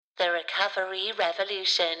The Recovery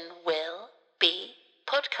Revolution will be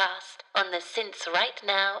podcast on the Since Right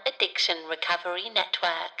Now Addiction Recovery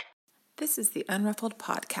Network. This is the Unruffled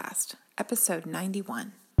Podcast, episode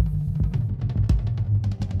 91.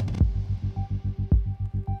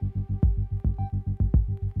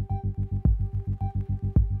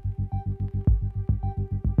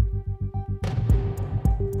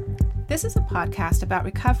 This is a podcast about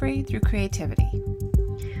recovery through creativity.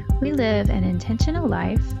 We live an intentional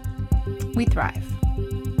life. We thrive.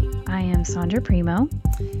 I am Sandra Primo.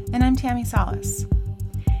 And I'm Tammy Salas.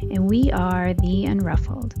 And we are the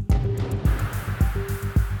Unruffled.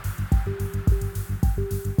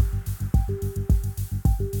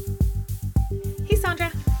 Hey,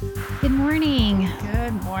 Sandra. Good morning.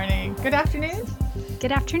 Good morning. Good afternoon.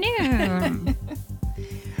 Good afternoon.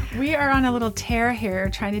 We are on a little tear here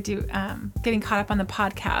trying to do, getting caught up on the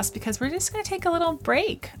podcast because we're just going to take a little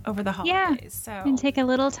break over the holidays. Yeah, and take a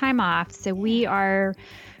little time off. So we are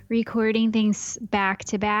recording things back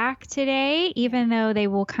to back today, even though they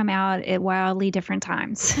will come out at wildly different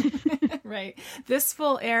times. Right. This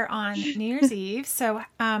will air on New Year's Eve. So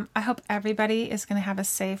I hope everybody is going to have a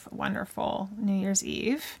safe, wonderful New Year's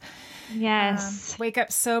Eve. Yes. Wake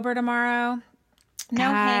up sober tomorrow. No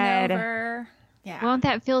hangover. Yeah. Won't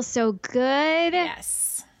that feel so good?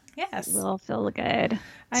 Yes. Yes. Will feel good.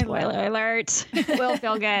 Spoiler alert. Will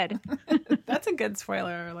feel good. That's a good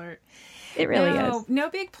spoiler alert. It really is. No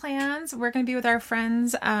big plans. We're going to be with our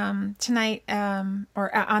friends tonight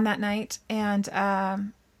or on that night. And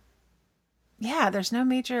yeah, there's no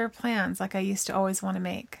major plans like I used to always want to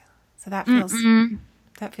make. So that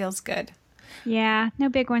feels good. Yeah, no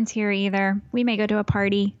big ones here either. We may go to a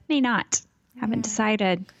party, may not. Haven't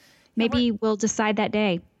decided. Maybe we'll decide that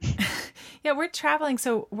day. Yeah, we're traveling.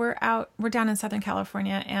 So we're down in Southern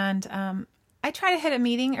California. And I try to hit a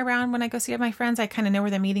meeting around when I go see my friends. I kind of know where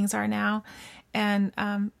the meetings are now. And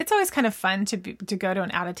it's always kind of fun to go to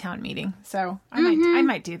an out-of-town meeting. So I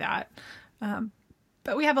might do that.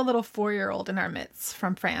 But we have a little 4-year-old in our midst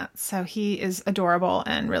from France. So he is adorable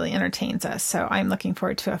and really entertains us. So I'm looking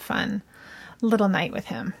forward to a fun little night with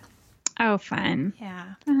him. Oh, fun.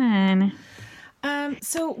 Yeah. Fun.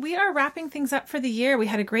 So we are wrapping things up for the year. We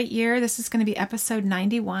had a great year. This is going to be episode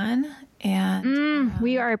 91. And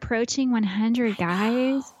we are approaching 100,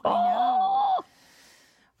 guys. I know.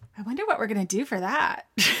 I wonder what we're going to do for that.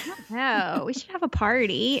 No, we should have a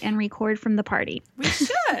party and record from the party. We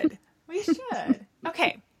should. We should.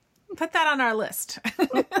 Okay. Put that on our list.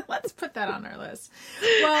 Let's put that on our list.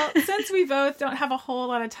 Well, since we both don't have a whole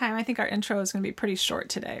lot of time, I think our intro is going to be pretty short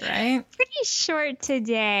today, right? Pretty short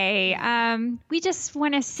today. We just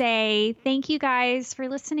want to say thank you guys for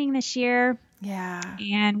listening this year. Yeah.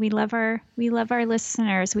 And we love our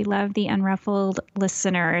listeners. We love the Unruffled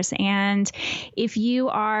listeners. And if you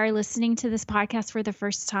are listening to this podcast for the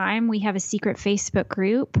first time, we have a secret Facebook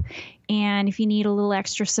group. And if you need a little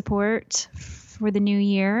extra support for the new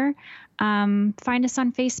year, find us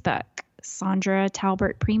on Facebook, Sandra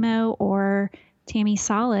Talbert Primo or Tammy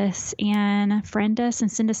Salas, and friend us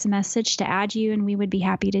and send us a message to add you, and we would be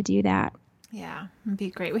happy to do that. Yeah, it'd be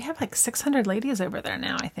great. We have like 600 ladies over there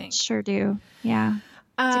now, I think. Sure do. Yeah.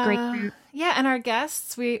 It's a great group. Yeah, and our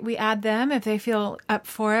guests, we add them if they feel up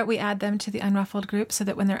for it. We add them to the Unruffled group so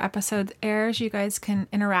that when their episode airs, you guys can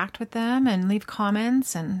interact with them and leave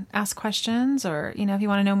comments and ask questions, or if you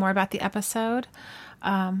want to know more about the episode.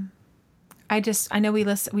 I know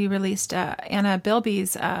we released Anna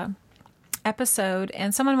Bilby's episode,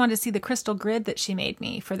 and someone wanted to see the crystal grid that she made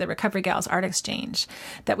me for the Recovery Gals Art Exchange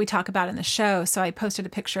that we talk about in the show. So I posted a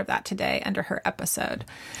picture of that today under her episode.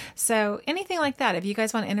 So anything like that, if you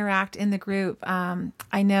guys want to interact in the group,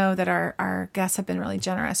 I know that our guests have been really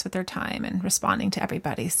generous with their time and responding to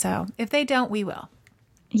everybody. So if they don't, we will.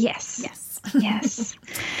 Yes. Yes. Yes.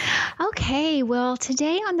 Okay. Well,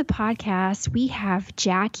 today on the podcast, we have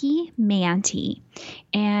Jackie Mantey.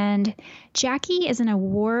 And Jackie is an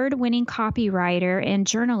award-winning copywriter and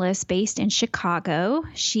journalist based in Chicago.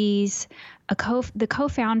 She's the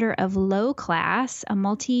co-founder of Low Class, a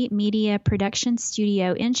multimedia production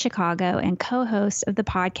studio in Chicago, and co-host of the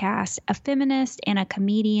podcast A Feminist and a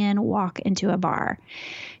Comedian Walk into a Bar.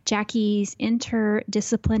 Jackie's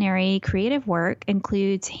interdisciplinary creative work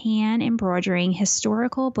includes hand embroidering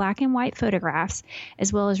historical black and white photographs,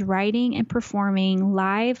 as well as writing and performing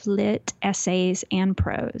live lit essays and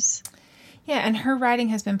prose. Yeah, and her writing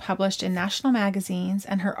has been published in national magazines,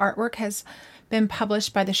 and her artwork has been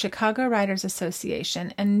published by the Chicago Writers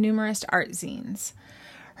Association and numerous art zines.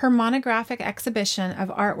 Her monographic exhibition of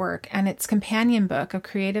artwork and its companion book of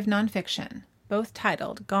creative nonfiction, both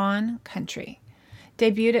titled Gone Country,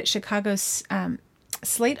 debuted at Chicago's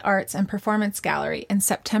Slate Arts and Performance Gallery in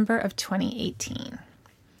September of 2018.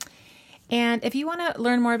 And if you want to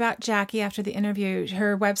learn more about Jackie after the interview,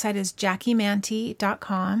 her website is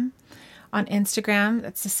jackiemantey.com. On Instagram,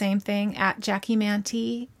 that's the same thing, at Jackie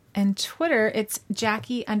Mantey. And Twitter, it's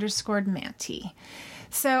Jackie_Mantey.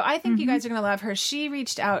 So I think you guys are going to love her. She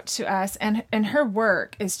reached out to us, and her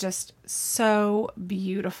work is just so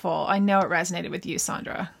beautiful. I know it resonated with you,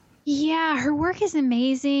 Sandra. Yeah, her work is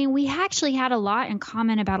amazing. We actually had a lot in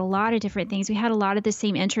common about a lot of different things. We had a lot of the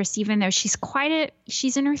same interests, even though she's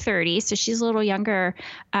in her 30s, so she's a little younger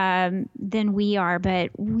than we are.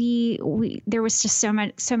 But there was just so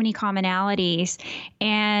many commonalities,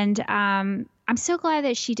 and I'm so glad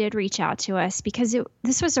that she did reach out to us, because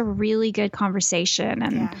this was a really good conversation,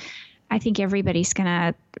 and I think everybody's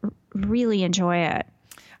gonna really enjoy it.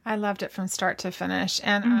 I loved it from start to finish.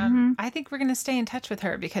 And I think we're going to stay in touch with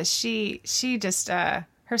her, because she just, her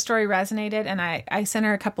story resonated. And I sent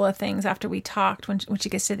her a couple of things after we talked, when she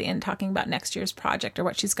gets to the end, talking about next year's project or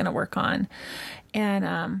what she's going to work on.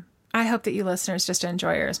 And I hope that you listeners just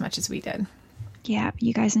enjoy her as much as we did. Yeah,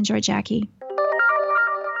 you guys enjoy Jackie.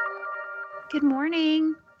 Good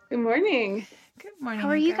morning. Good morning. Good morning. How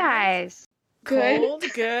are you guys? Good. Cold,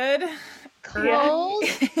 good. Cold?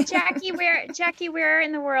 Jackie, where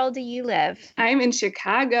in the world do you live? I'm in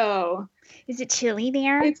Chicago. Is it chilly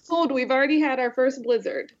there? It's cold. We've already had our first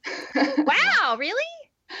blizzard. Wow, really?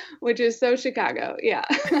 Which is so Chicago. Yeah.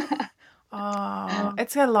 Oh,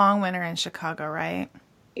 it's a long winter in Chicago, right?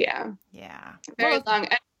 Yeah. Yeah. Very long.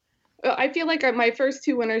 I feel like my first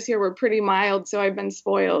 2 winters here were pretty mild, so I've been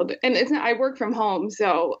spoiled. And I work from home,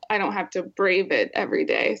 so I don't have to brave it every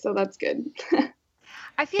day. So that's good.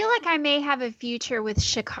 I feel like I may have a future with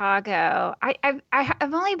Chicago.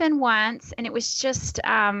 I've only been once, and it was just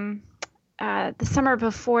the summer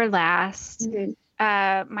before last.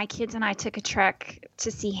 Mm-hmm. My kids and I took a trek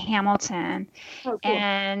to see Hamilton. Oh, cool.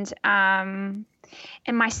 And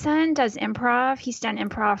my son does improv. He's done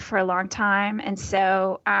improv for a long time, and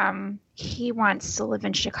so he wants to live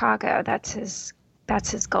in Chicago. That's his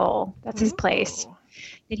goal. That's his place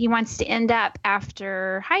that he wants to end up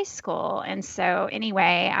after high school. And so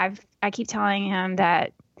anyway, I keep telling him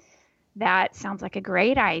that sounds like a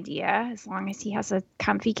great idea, as long as he has a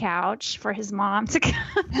comfy couch for his mom to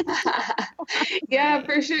come. Yeah,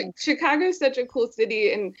 for sure. Chicago's such a cool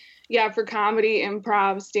city, and yeah, for comedy,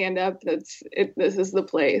 improv, stand up, this is the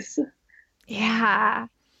place. Yeah.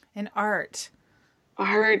 And art.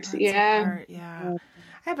 Art, yeah. Art, yeah.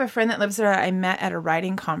 I have a friend that lives there I met at a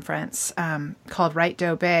writing conference called Right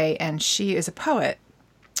Doe Bay, and she is a poet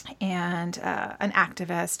and an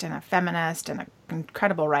activist and a feminist and an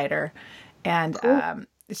incredible writer. And Cool.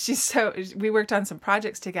 we worked on some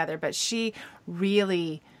projects together, but she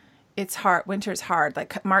really, it's hard. Winter's hard.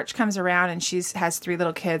 Like March comes around and has 3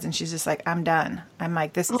 little kids, and she's just like, I'm done. I'm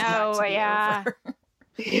like, this is not to be over. Yeah.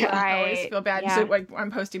 I always feel bad. Yeah. So like,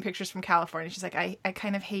 I'm posting pictures from California. She's like, I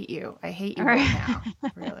kind of hate you. I hate you right now.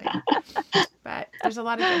 Really. But there's a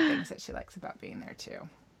lot of good things that she likes about being there too.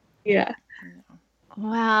 Yeah.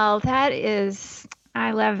 Well,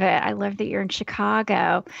 I love it. I love that you're in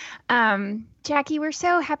Chicago. Jackie, we're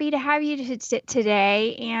so happy to have you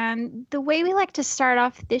today. And the way we like to start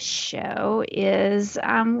off this show is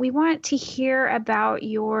we want to hear about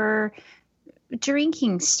your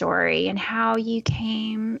drinking story and how you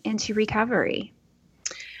came into recovery.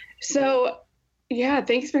 So, yeah,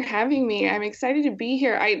 thanks for having me. I'm excited to be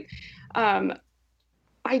here.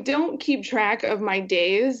 I don't keep track of my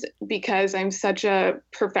days because I'm such a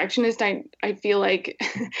perfectionist. I feel like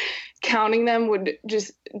counting them would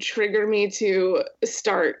just trigger me to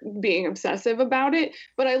start being obsessive about it.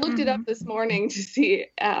 But I looked it up this morning to see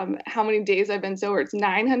how many days I've been sober. It's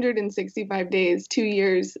 965 days, 2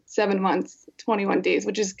 years, 7 months, 21 days,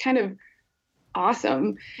 which is kind of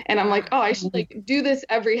awesome. And I'm like, I should do this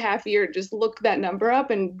every half year. Just look that number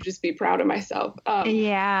up and just be proud of myself.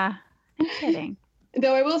 Yeah, I'm kidding.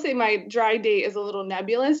 Though I will say my dry date is a little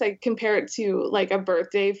nebulous. I compare it to like a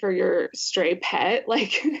birthday for your stray pet.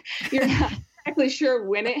 Like you're not exactly sure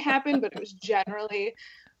when it happened, but it was generally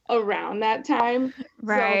around that time.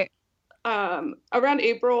 Right. So, around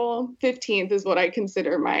April 15th is what I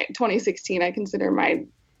consider 2016. I consider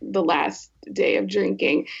the last day of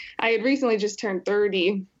drinking. I had recently just turned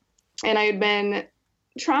 30, and I had been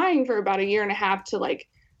trying for about a year and a half to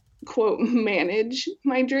quote manage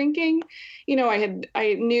my drinking.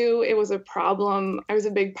 I knew it was a problem. I was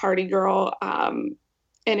a big party girl, and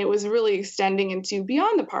it was really extending into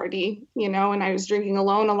beyond the party, and I was drinking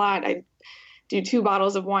alone a lot. I'd do 2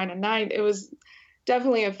 bottles of wine a night. It was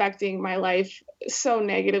definitely affecting my life so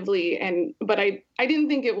negatively, but I didn't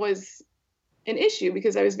think it was an issue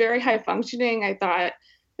because I was very high functioning. I thought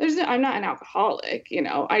I'm not an alcoholic,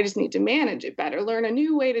 I just need to manage it better, learn a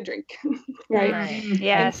new way to drink. Right.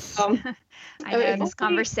 Yes. I know this hopefully-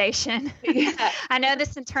 conversation. Yeah. I know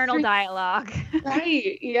this internal dialogue.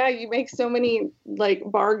 Right. Yeah. You make so many like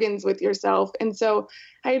bargains with yourself. And so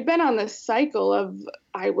I had been on this cycle of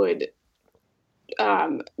I would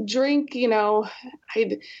drink,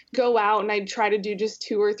 I'd go out and I'd try to do just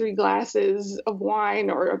 2 or 3 glasses of wine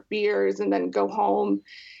or of beers and then go home.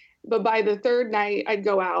 But by the third night I'd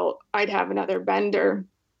go out, I'd have another bender.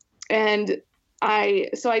 And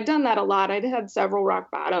I'd done that a lot. I'd had several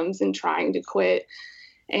rock bottoms in trying to quit.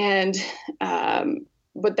 And,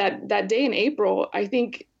 but that day in April, I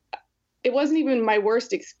think it wasn't even my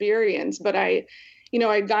worst experience, but I'd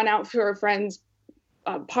gone out for a friend's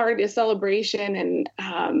party, a celebration.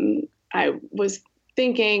 And I was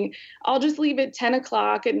thinking, I'll just leave at 10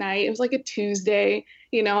 o'clock at night. It was like a Tuesday,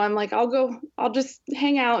 I'm like, I'll just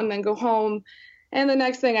hang out and then go home. And the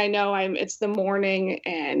next thing I know, it's the morning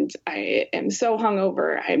and I am so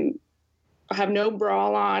hungover. I have no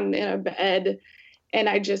bra on in a bed. And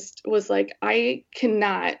I just was like, I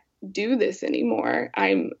cannot do this anymore.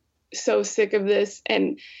 I'm so sick of this.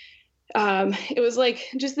 And it was like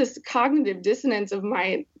just this cognitive dissonance of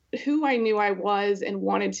who I knew I was and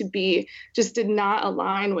wanted to be just did not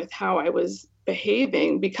align with how I was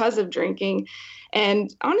behaving because of drinking.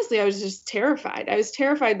 And honestly, I was just terrified. I was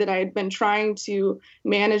terrified that I had been trying to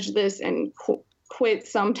manage this and quit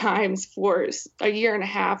sometimes for a year and a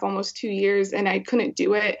half, almost 2 years, and I couldn't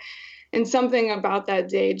do it. And something about that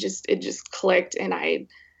day it just clicked. And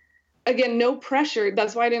again, no pressure.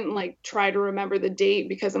 That's why I didn't try to remember the date,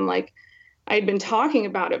 because I'm like, I'd been talking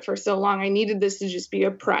about it for so long. I needed this to just be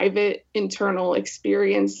a private internal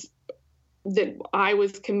experience that I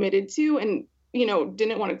was committed to and,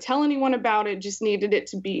 didn't want to tell anyone about it. Just needed it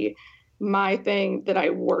to be my thing that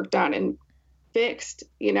I worked on and fixed.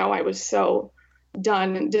 I was so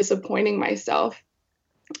done disappointing myself.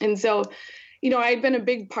 And so, I'd been a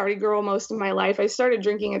big party girl most of my life. I started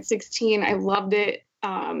drinking at 16. I loved it.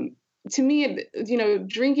 To me,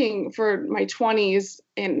 drinking for my 20s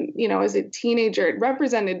and, as a teenager, it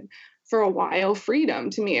represented for a while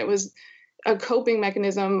freedom. To me, it was a coping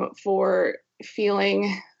mechanism for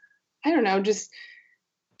feeling, I don't know, just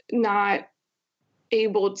not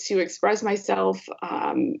able to express myself.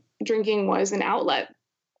 Drinking was an outlet.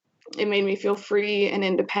 It made me feel free and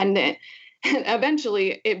independent. And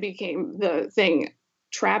eventually it became the thing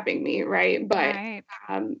trapping me, right? But Right.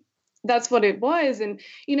 That's what it was. And,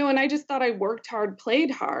 and I just thought I worked hard, played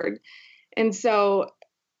hard. And so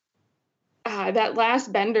that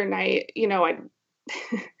last bender night,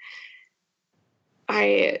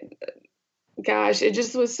 gosh, it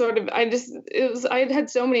just was sort of, I'd had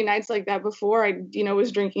so many nights like that before. I,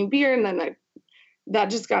 was drinking beer, and then that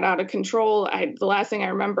just got out of control. The last thing I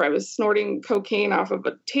remember, I was snorting cocaine off of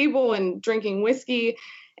a table and drinking whiskey,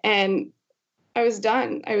 and I was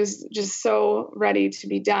done. I was just so ready to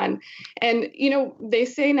be done. And, they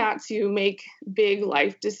say not to make big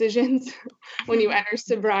life decisions when you enter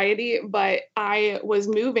sobriety, but I was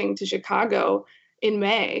moving to Chicago in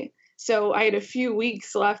May. So I had a few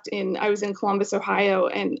weeks left I was in Columbus, Ohio,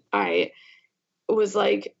 and I was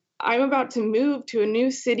like, I'm about to move to a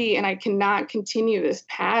new city and I cannot continue this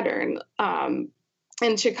pattern. And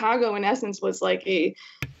Chicago, in essence, was like a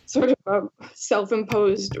sort of a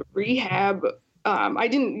self-imposed rehab. I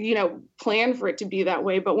didn't, plan for it to be that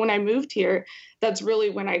way. But when I moved here, that's really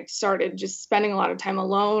when I started just spending a lot of time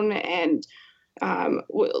alone and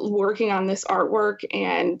working on this artwork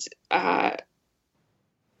and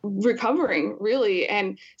recovering, really.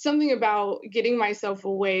 And something about getting myself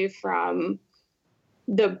away from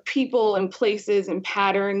the people and places and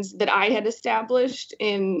patterns that I had established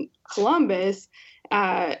in Columbus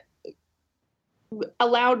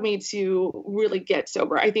allowed me to really get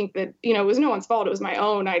sober. I think that, it was no one's fault. It was my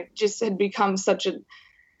own. I just had become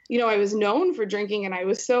I was known for drinking, and I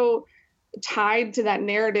was so tied to that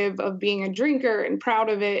narrative of being a drinker and proud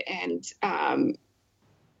of it. And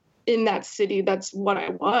in that city, that's what I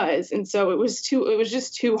was. And so it was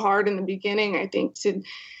just too hard in the beginning, I think,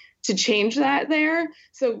 to change that there.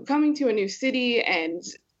 So coming to a new city and,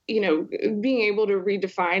 being able to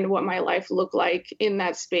redefine what my life looked like in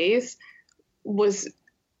that space was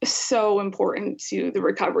so important to the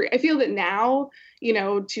recovery. I feel that now,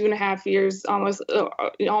 2.5 years,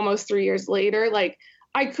 almost 3 years later,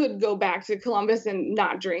 I could go back to Columbus and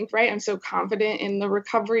not drink, right? I'm so confident in the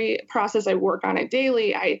recovery process. I work on it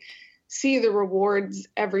daily. I see the rewards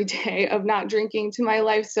every day of not drinking to my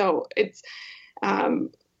life. So it's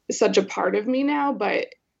such a part of me now. But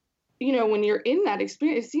when you're in that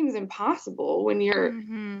experience, it seems impossible when you're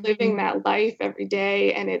living that life every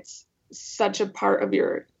day, and it's such a part of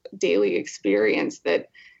your daily experience that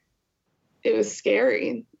it was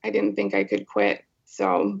scary. I didn't think I could quit.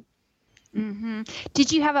 So.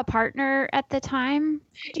 Did you have a partner at the time?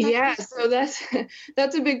 Yeah. So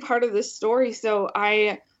that's a big part of this story. So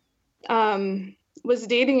I, was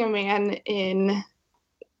dating a man in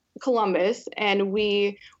Columbus, and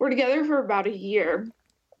we were together for about a year,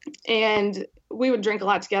 and we would drink a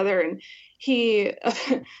lot together. And he,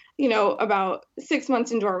 about 6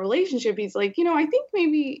 months into our relationship, he's like, I think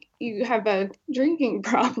maybe you have a drinking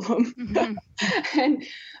problem. And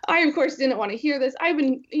I, of course, didn't want to hear this. I've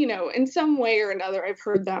been, in some way or another, I've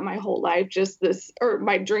heard that my whole life, or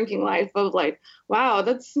my drinking life, of like, wow,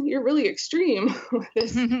 you're really extreme with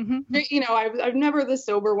this. I've never the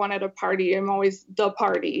sober one at a party. I'm always the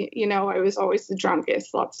party. I was always the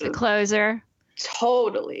drunkest. The closer.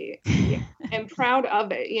 Totally. Yeah. And proud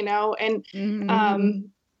of it,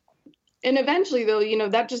 and eventually though,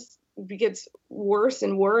 that just gets worse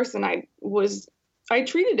and worse. And I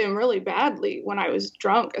treated him really badly when I was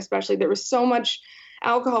drunk, especially. There was so much,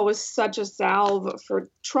 alcohol was such a salve for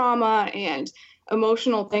trauma and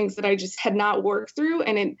emotional things that I just had not worked through.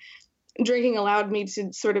 And drinking allowed me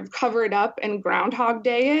to sort of cover it up and Groundhog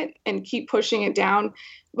Day it and keep pushing it down.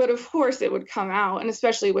 But of course it would come out. And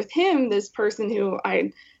especially with him, this person who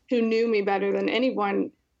knew me better than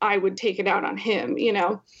anyone, I would take it out on him,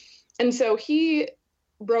 And so he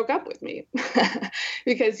broke up with me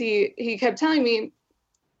because he kept telling me,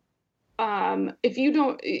 if you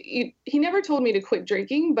don't, he never told me to quit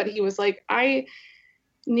drinking, but he was like, I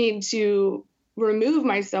need to remove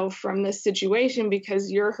myself from this situation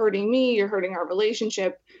because you're hurting me, you're hurting our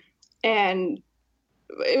relationship. And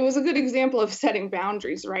it was a good example of setting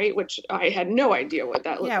boundaries, right? Which I had no idea what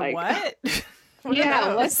that looked like. What? What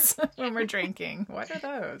are those when we're drinking? What are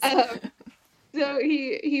those? So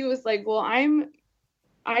he was like, well,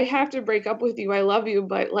 I have to break up with you. I love you.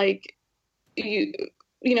 But like, we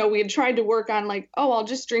had tried to work on like, oh, I'll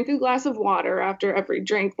just drink a glass of water after every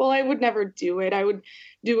drink. Well, I would never do it. I would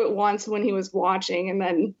do it once when he was watching, and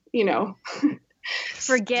then,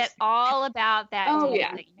 forget all about that. Oh, deal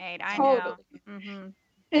yeah. that you made. I Totally. know.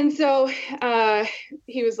 And so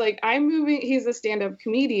he was like, I'm moving. He's a stand-up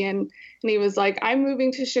comedian. And he was like, I'm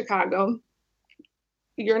moving to Chicago.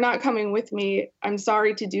 You're not coming with me. I'm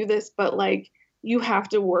sorry to do this, but like, you have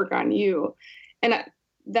to work on you. And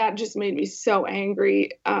that just made me so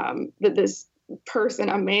angry that this person,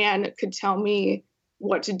 a man, could tell me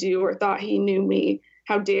what to do or thought he knew me.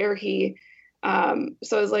 How dare he?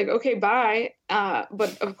 So I was like, okay, bye.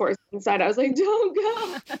 But of course, inside I was like, don't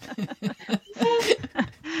go.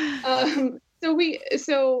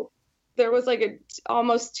 So there was like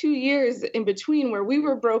almost 2 years in between where we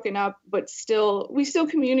were broken up, but we still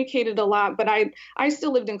communicated a lot. But I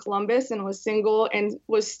still lived in Columbus and was single and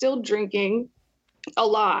was still drinking a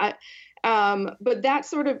lot. But that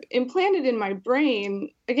sort of implanted in my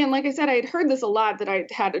brain, again, like I said, I had heard this a lot, that I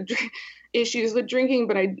had issues with drinking,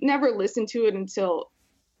 but I never listened to it until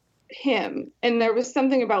him. And there was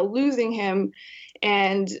something about losing him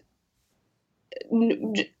and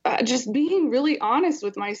just being really honest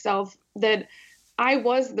with myself that I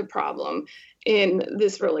was the problem in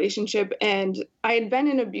this relationship. And I had been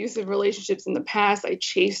in abusive relationships in the past. I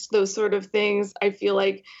chased those sort of things. I feel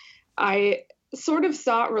like I sort of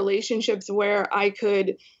sought relationships where I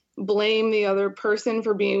could blame the other person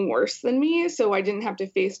for being worse than me, so I didn't have to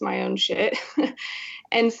face my own shit.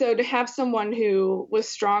 And so to have someone who was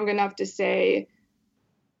strong enough to say,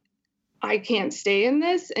 I can't stay in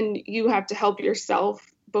this and you have to help yourself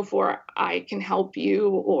before I can help you,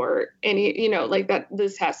 or any, like that,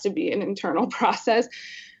 this has to be an internal process.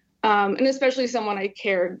 And especially someone I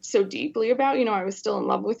cared so deeply about, I was still in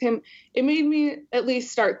love with him. It made me at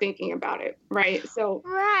least start thinking about it. Right. So.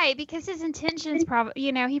 Right. Because his intentions probably,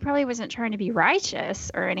 he probably wasn't trying to be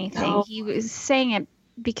righteous or anything. No. He was saying it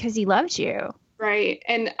because he loved you. Right.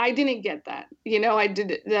 And I didn't get that,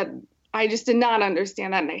 I just did not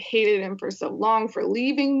understand that. And I hated him for so long for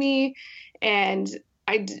leaving me. And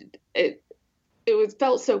it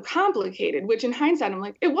felt so complicated, which in hindsight, I'm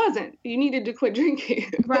like, it wasn't. You needed to quit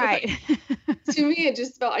drinking. Right. To me, it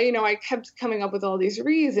just felt, I kept coming up with all these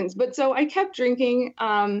reasons. But so I kept drinking.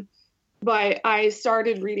 But I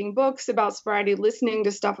started reading books about sobriety, listening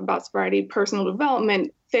to stuff about sobriety, personal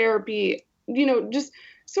development, therapy, just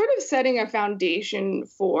sort of setting a foundation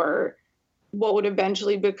for what would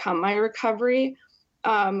eventually become my recovery.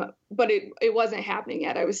 But it wasn't happening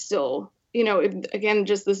yet. I was still again,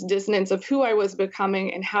 just this dissonance of who I was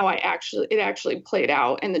becoming and how it actually played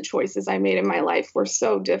out, and the choices I made in my life were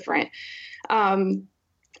so different.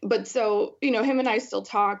 But so, him and I still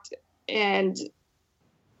talked, and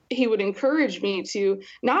he would encourage me to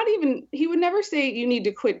he would never say you need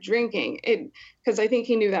to quit drinking, because I think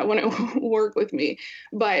he knew that wouldn't work with me,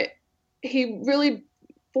 but he really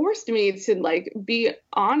forced me to like be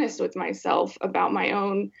honest with myself about my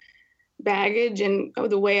own baggage and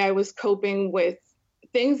the way I was coping with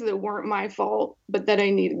things that weren't my fault, but that I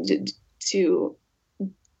needed to,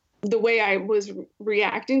 the way I was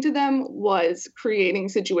reacting to them was creating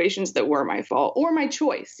situations that were my fault or my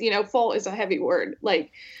choice. Fault is a heavy word.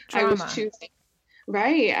 Like Trauma. I was choosing,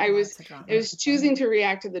 right. I was choosing to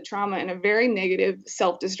react to the trauma in a very negative,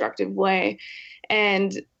 self-destructive way.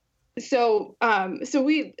 And so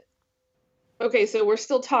we're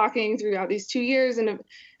still talking throughout these 2 years, and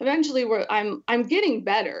eventually I'm getting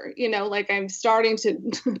better, like I'm starting to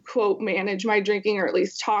quote manage my drinking, or at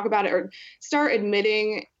least talk about it, or start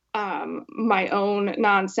admitting my own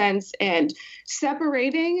nonsense and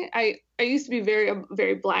separating. I used to be very,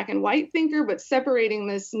 very black and white thinker, but separating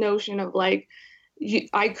this notion of like,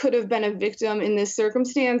 I could have been a victim in this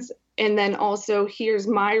circumstance. And then also here's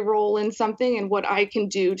my role in something and what I can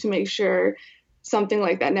do to make sure something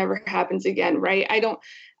like that never happens again. Right.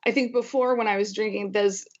 I think before, when I was drinking,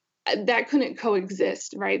 that couldn't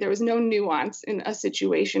coexist. Right. There was no nuance in a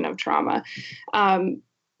situation of trauma.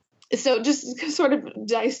 So just sort of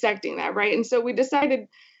dissecting that. Right. And so we decided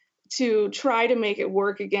to try to make it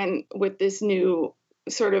work again with this new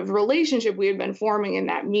sort of relationship we had been forming in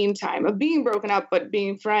that meantime of being broken up, but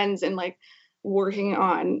being friends and like working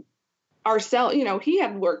on ourselves. He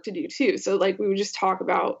had work to do too. So like we would just talk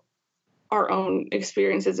about our own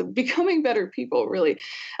experiences of becoming better people, really.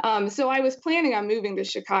 So I was planning on moving to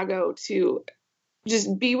Chicago to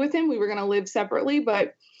just be with him. We were going to live separately,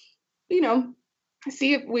 but,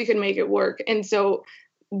 see if we could make it work. And so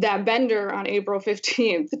that bender on April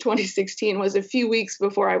 15th, 2016 was a few weeks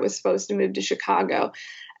before I was supposed to move to Chicago.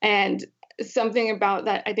 And something about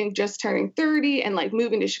that, I think just turning 30 and like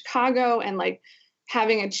moving to Chicago and like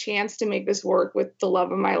having a chance to make this work with the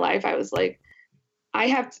love of my life, I was like, I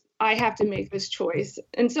have to make this choice.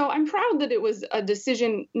 And so I'm proud that it was a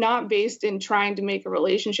decision not based in trying to make a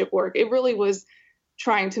relationship work. It really was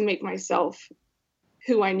trying to make myself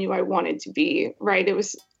who I knew I wanted to be, right? It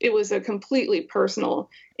was a completely personal,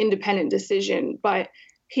 independent decision, but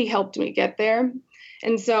he helped me get there.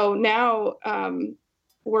 And so now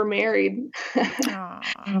we're married.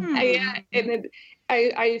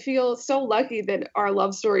 I feel so lucky that our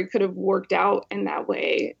love story could have worked out in that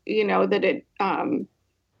way, that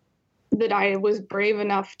that I was brave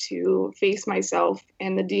enough to face myself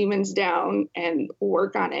and the demons down and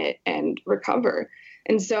work on it and recover.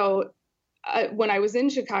 And so when I was in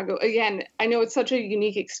Chicago, again, I know it's such a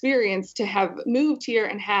unique experience to have moved here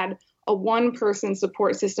and had a one-person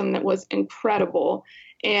support system that was incredible.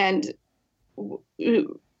 And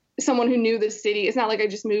someone who knew the city. It's not like I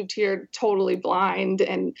just moved here totally blind.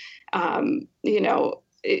 And,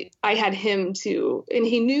 I had him too, and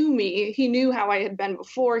he knew me. He knew how I had been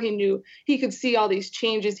before. He knew he could see all these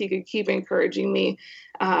changes. He could keep encouraging me.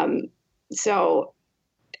 So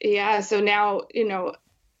now,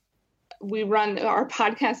 we run, our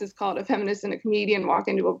podcast is called A Feminist and a Comedian Walk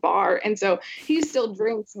Into a Bar. And so he still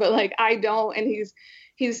drinks, but like I don't. And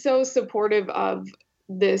he's so supportive of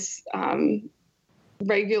this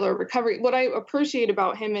regular recovery. What I appreciate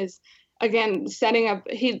about him is, again, setting up,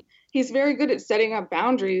 he's very good at setting up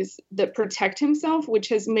boundaries that protect himself, which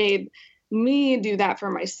has made me do that for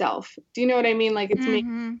myself. Do you know what I mean? Like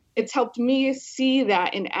it's helped me see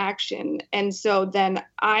that in action. And so then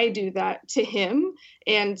I do that to him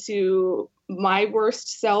and to my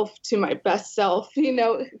worst self, to my best self,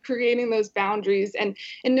 creating those boundaries and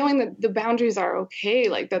knowing that the boundaries are okay.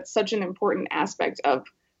 Like that's such an important aspect of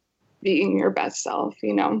being your best self,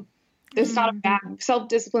 It's not a bad,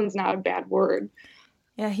 self-discipline's not a bad word.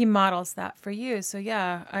 Yeah. He models that for you. So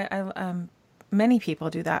yeah, I many people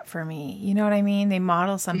do that for me. You know what I mean? They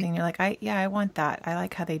model something. You're like, I want that. I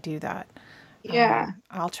like how they do that. Yeah.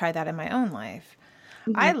 I'll try that in my own life.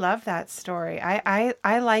 Mm-hmm. I love that story.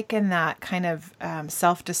 I liken that kind of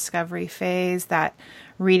self-discovery phase, that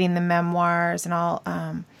reading the memoirs and all,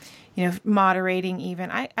 moderating even.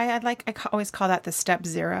 I always call that the step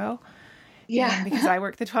 0. Yeah. Because I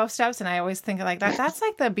work the 12 steps and I always think like that. That's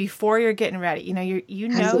like the before you're getting ready. You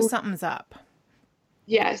know something's up.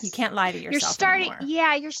 Yes. You can't lie to yourself anymore.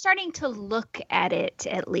 You're starting to look at it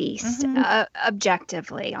at least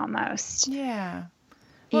objectively almost. Yeah.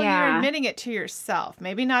 Well, you're Yeah. admitting it to yourself.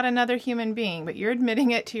 Maybe not another human being, but you're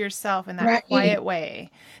admitting it to yourself in that Right. quiet way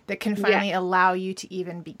that can finally allow you to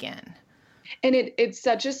even begin. And it's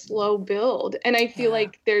such a slow build. And I feel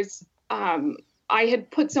like there's, I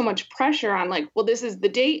had put so much pressure on like, well, this is the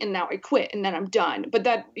date and now I quit and then I'm done. But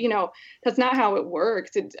that, that's not how it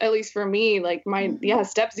works. It's, at least for me, like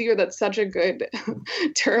step zero, that's such a good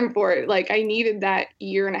term for it. Like I needed that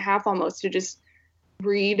year and a half almost to just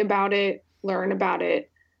read about it, learn about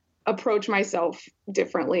it, approach myself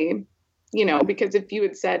differently, because if you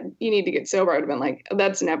had said you need to get sober, I would have been like,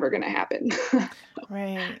 that's never going to happen.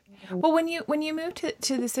 Right. Well, when you moved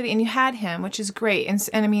to the city and you had him, which is great, and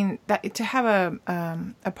I mean that to have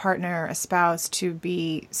a partner, a spouse to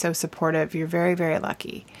be so supportive, you're very, very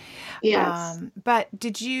lucky. Yes. But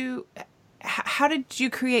how did you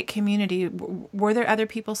create community? Were there other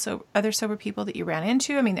sober people that you ran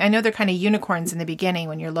into? I mean, I know they're kind of unicorns in the beginning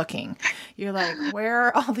when you're looking. You're like, where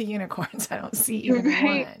are all the unicorns? I don't see even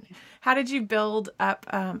one. How did you build up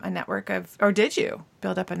a network or did you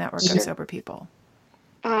build up a network of sober people?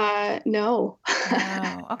 No.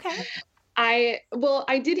 Oh, okay. I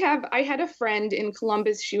had a friend in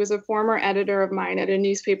Columbus. She was a former editor of mine at a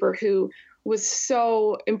newspaper who was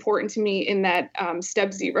so important to me in that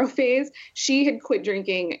step zero phase. She had quit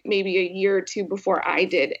drinking maybe a year or two before I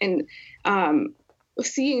did. And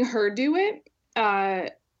seeing her do it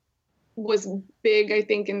was big, I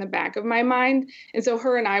think, in the back of my mind. And so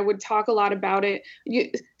her and I would talk a lot about it.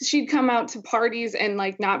 She'd come out to parties and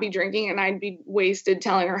like not be drinking, and I'd be wasted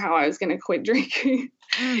telling her how I was going to quit drinking.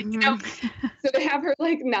 Mm-hmm. So to have her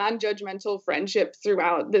like non-judgmental friendship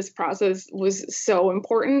throughout this process was so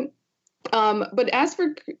important. But as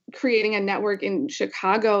for creating a network in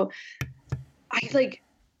Chicago, I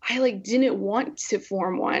didn't want to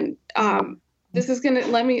form one. This is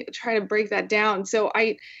let me try to break that down. So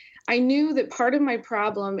I knew that part of my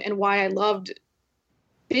problem and why I loved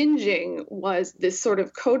binging was this sort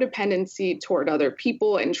of codependency toward other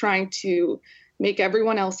people and trying to make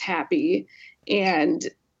everyone else happy and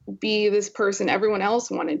be this person everyone else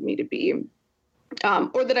wanted me to be,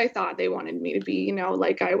 or that I thought they wanted me to be,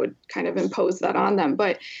 like I would kind of impose that on them.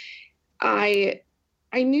 But I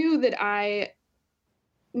knew that I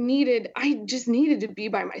just needed to be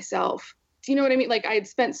by myself. Do you know what I mean? Like I had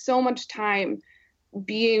spent so much time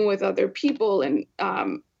being with other people and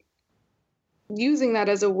using that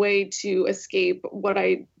as a way to escape what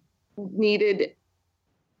I needed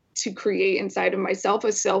to create inside of myself,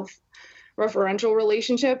 a self-referential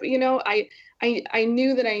relationship. I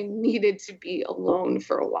knew that I needed to be alone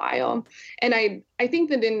for a while. And I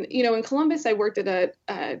think that in Columbus, I worked at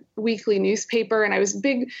a weekly newspaper, and I was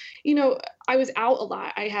big, I was out a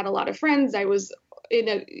lot. I had a lot of friends. I was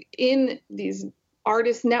in these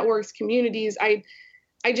artist networks, communities. I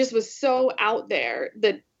just was so out there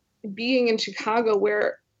that being in Chicago,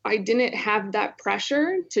 where I didn't have that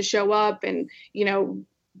pressure to show up and,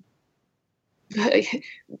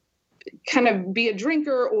 kind of be a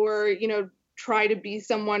drinker or, try to be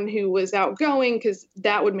someone who was outgoing, because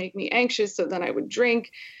that would make me anxious. So then I would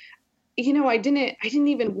drink. I didn't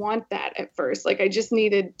even want that at first. Like I just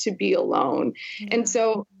needed to be alone. Yeah. And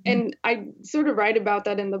so, and I sort of write about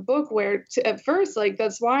that in the book where at first, like,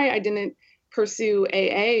 that's why I didn't pursue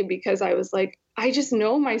AA, because I was like, I just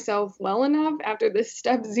know myself well enough after this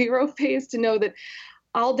step zero phase to know that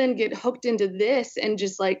I'll then get hooked into this and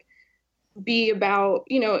just like be about,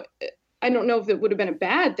 I don't know if it would have been a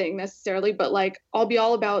bad thing necessarily, but like, I'll be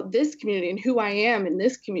all about this community and who I am in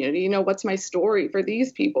this community, what's my story for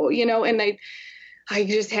these people, and I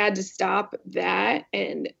just had to stop that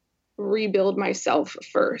and rebuild myself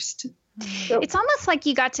first. So, it's almost like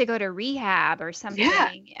you got to go to rehab or something.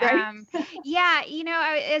 Yeah, right?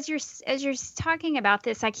 As you're talking about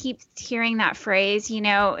this, I keep hearing that phrase,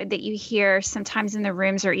 that you hear sometimes in the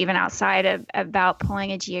rooms or even outside about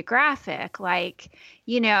pulling a geographic. Like,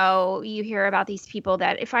 you hear about these people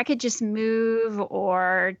that if I could just move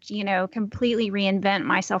or, completely reinvent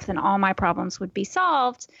myself, then all my problems would be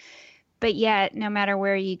solved. But yet, no matter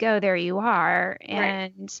where you go, there you are.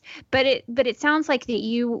 And right. but it sounds like that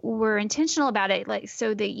you were intentional about it, like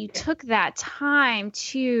so that you took that time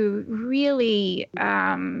to really,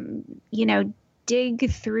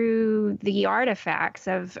 dig through the artifacts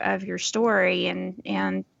of your story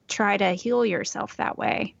and try to heal yourself that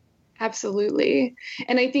way. Absolutely.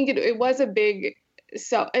 And I think it was a big.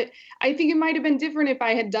 So I think it might have been different if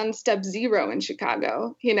I had done step zero in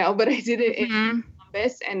Chicago, but I did it in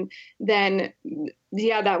and then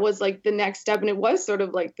that was like the next step, and it was sort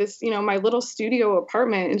of like this, my little studio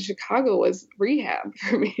apartment in Chicago was rehab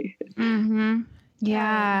for me.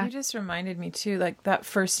 Yeah. You just reminded me too, like that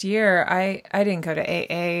first year, I didn't go to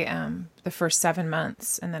AA the first 7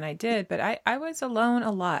 months, and then I did, but I was alone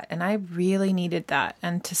a lot, and I really needed that.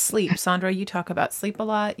 And to sleep. Sandra, you talk about sleep a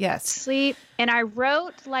lot. Yes. Sleep. And I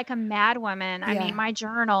wrote like a mad woman. I mean, my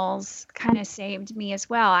journals kind of saved me as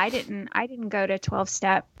well. I didn't go to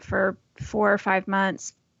 12-step for 4 or 5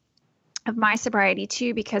 months of my sobriety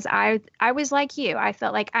too, because I was like you. I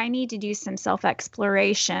felt like I need to do some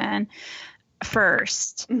self-exploration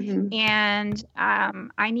first. Mm-hmm. And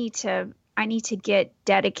I need to get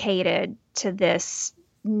dedicated to this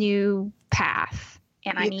new path,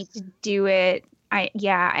 and I need to do it.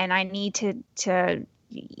 And I need to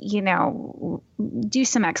do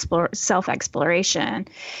some self-exploration.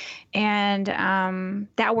 And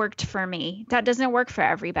that worked for me. That doesn't work for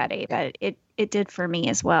everybody, but it did for me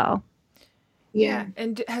as well. Yeah.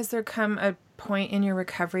 And has there come a point in your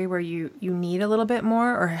recovery where you need a little bit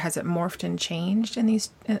more, or has it morphed and changed in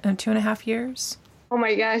these 2.5 years? Oh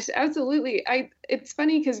my gosh, absolutely. It's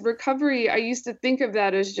funny because recovery, I used to think of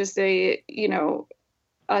that as just a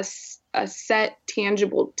set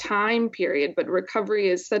tangible time period, but recovery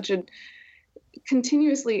is such a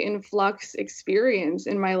continuously in flux experience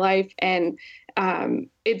in my life. And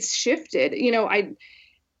it's shifted,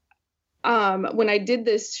 when I did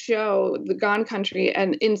this show, The Gone Country,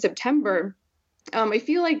 and in September, I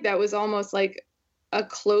feel like that was almost like a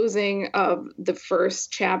closing of the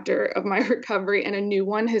first chapter of my recovery, and a new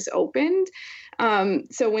one has opened.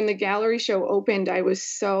 So when the gallery show opened, I was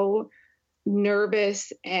so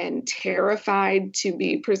nervous and terrified to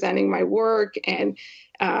be presenting my work. And,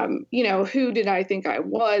 who did I think I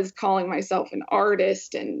was, calling myself an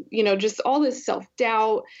artist, and, just all this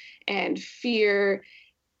self-doubt and fear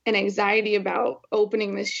and anxiety about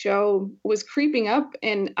opening this show was creeping up.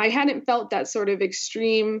 And I hadn't felt that sort of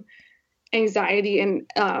extreme anxiety and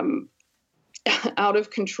out of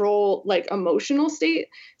control, like emotional state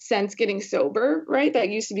since getting sober, right? That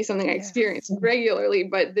used to be something I experienced regularly,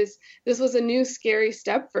 but this was a new scary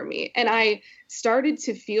step for me. And I started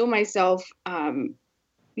to feel myself, I've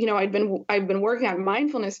been working on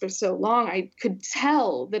mindfulness for so long. I could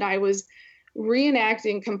tell that I was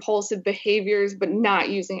reenacting compulsive behaviors, but not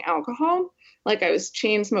using alcohol. Like I was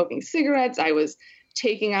chain smoking cigarettes. I was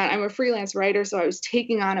I'm a freelance writer, so I was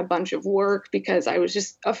taking on a bunch of work because I was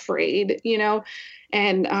just afraid, and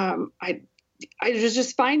I was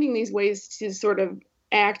just finding these ways to sort of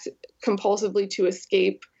act compulsively to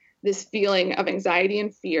escape this feeling of anxiety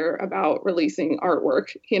and fear about releasing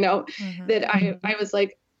artwork, that I was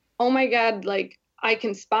like, oh my God, like I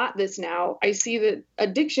can spot this now. I see that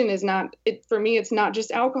addiction is for me, it's not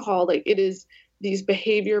just alcohol. Like it is these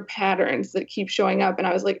behavior patterns that keep showing up. And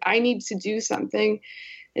I was like, I need to do something.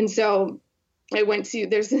 And so I went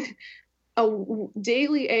there's a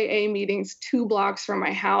daily AA meetings 2 blocks from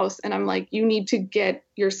my house. And I'm like, you need to get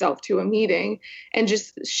yourself to a meeting and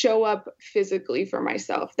just show up physically for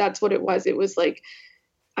myself. That's what it was. It was like,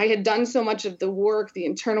 I had done so much of the work, the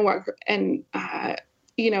internal work, and,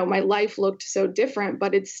 my life looked so different,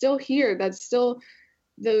 but it's still here. That's still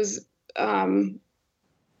those,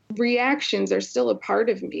 reactions are still a part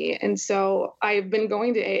of me. And so I've been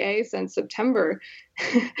going to AA since September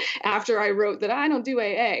after I wrote that I don't do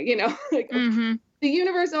AA, the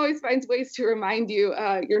universe always finds ways to remind you,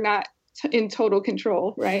 you're not in total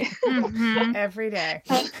control, right? Every day.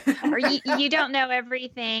 Or you don't know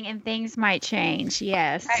everything and things might change.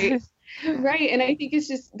 Yes. Right. And I think it's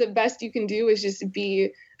just the best you can do is just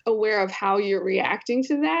be aware of how you're reacting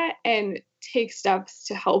to that and take steps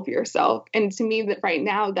to help yourself. And to me, that right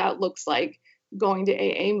now, that looks like going to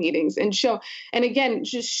AA meetings and again,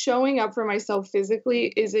 just showing up for myself physically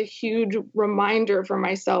is a huge reminder for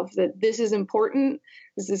myself that this is important.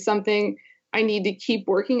 This is something I need to keep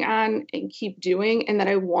working on and keep doing, and that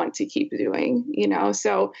I want to keep doing,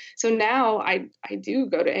 so now I do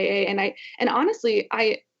go to AA, and honestly,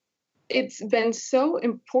 it's been so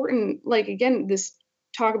important. Like, again, this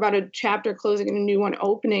talk about a chapter closing and a new one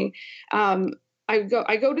opening. I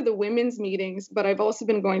go to the women's meetings, but I've also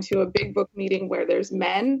been going to a big book meeting where there's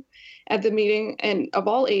men at the meeting and of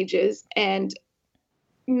all ages. And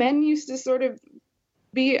men used to sort of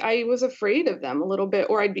I was afraid of them a little bit,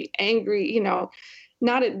 or I'd be angry,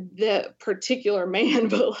 not at the particular man,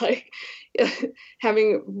 but like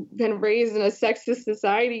having been raised in a sexist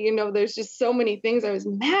society, there's just so many things I was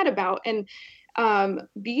mad about. And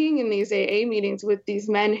being in these AA meetings with these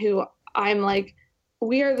men who I'm like,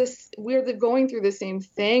 we're going through the same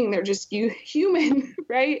thing. They're just human,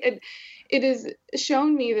 right? And it has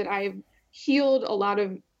shown me that I've healed a lot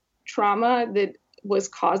of trauma that was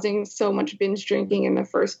causing so much binge drinking in the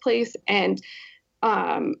first place. And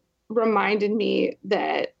reminded me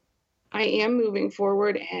that I am moving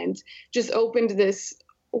forward, and just opened this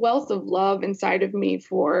wealth of love inside of me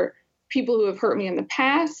for people who have hurt me in the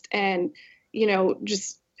past, and,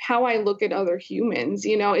 just how I look at other humans.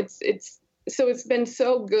 It's been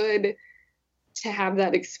so good to have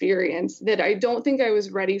that experience that I don't think I was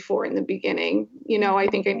ready for in the beginning. I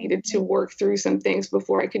think I needed to work through some things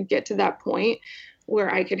before I could get to that point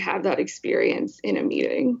where I could have that experience in a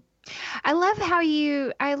meeting. I love how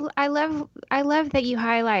I love that you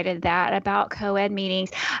highlighted that about co-ed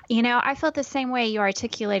meetings. I felt the same way. You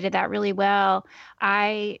articulated that really well.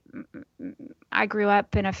 I grew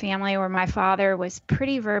up in a family where my father was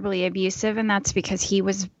pretty verbally abusive, and that's because he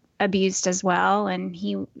was abused as well, and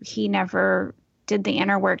he never did the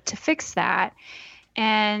inner work to fix that.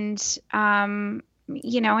 And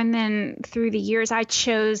and then through the years, I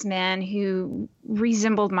chose men who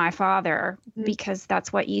resembled my father, because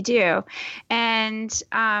that's what you do. And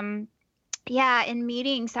in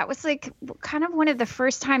meetings, that was like kind of one of the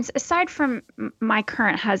first times, aside from my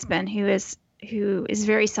current husband, who is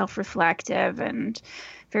very self-reflective and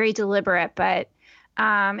very deliberate, but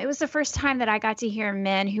it was the first time that I got to hear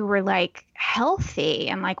men who were like healthy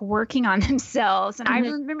and like working on themselves. And I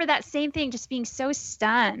remember that same thing, just being so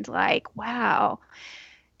stunned, like, wow,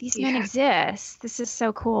 these men exist. This is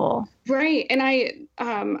so cool. Right. And I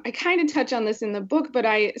kind of touch on this in the book, but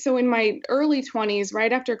so in my early 20s,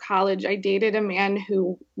 right after college, I dated a man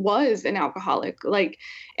who was an alcoholic.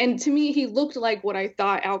 And to me, he looked like what I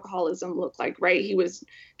thought alcoholism looked like, right? He was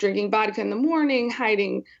drinking vodka in the morning,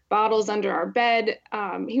 hiding bottles under our bed.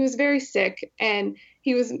 He was very sick, and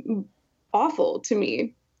he was awful to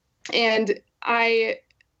me. And I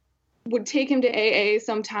would take him to AA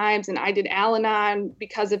sometimes, and I did Al-Anon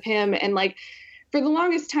because of him. And for the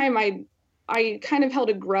longest time, I kind of held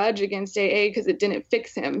a grudge against AA because it didn't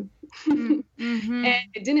fix him. Mm-hmm. And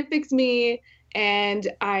it didn't fix me.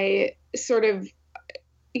 And I sort of,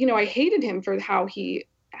 I hated him for how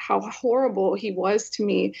horrible he was to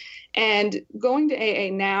me. And going to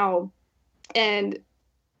AA now, and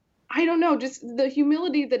I don't know, just the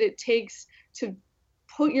humility that it takes to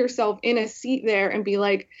put yourself in a seat there and be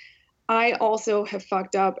like, I also have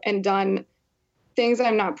fucked up and done things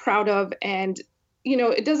I'm not proud of. And,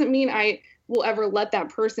 it doesn't mean I will ever let that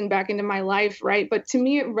person back into my life, right? But to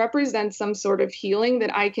me, it represents some sort of healing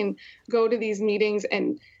that I can go to these meetings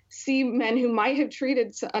and see men who might have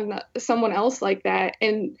treated someone else like that,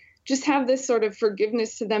 and just have this sort of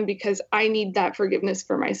forgiveness to them, because I need that forgiveness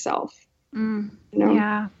for myself.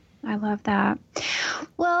 Yeah, I love that.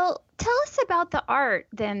 Well, tell us about the art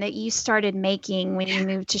then that you started making when you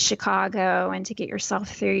moved to Chicago and to get yourself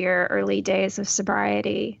through your early days of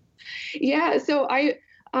sobriety. Yeah. So I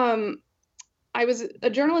was a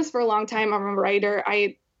journalist for a long time. I'm a writer.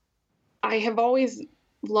 I have always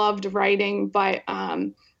loved writing, but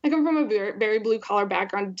I come from a very, very blue collar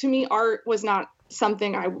background. To me, art was not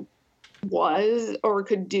something I was or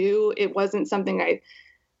could do. It wasn't something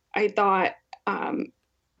I thought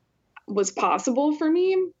was possible for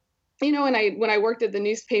me. And when I worked at the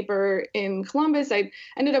newspaper in Columbus, I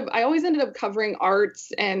always ended up covering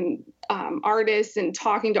arts and artists and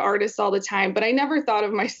talking to artists all the time. But I never thought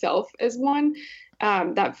of myself as one.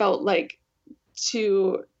 That felt like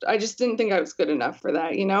I just didn't think I was good enough for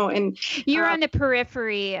that, and you're on the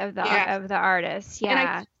periphery of the artists. Yeah. And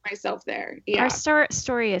I kept myself there. Yeah. Our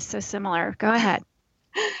story is so similar. Go ahead.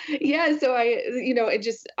 Yeah. So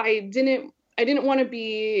I didn't want to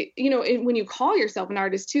be, when you call yourself an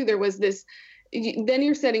artist too, there was this, then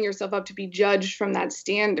you're setting yourself up to be judged from that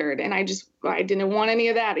standard. And I didn't want any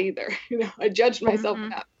of that either. I judged myself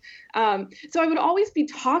enough. So I would always be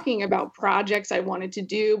talking about projects I wanted to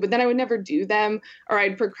do, but then I would never do them, or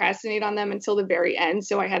I'd procrastinate on them until the very end.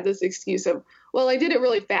 So I had this excuse of, well, I did it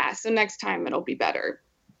really fast, so next time it'll be better,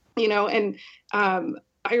 and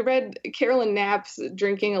I read Carolyn Knapp's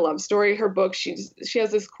Drinking a Love Story, her book. She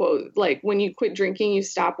has this quote, like, when you quit drinking, you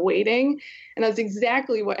stop waiting. And that's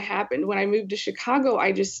exactly what happened. When I moved to Chicago,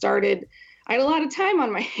 I had a lot of time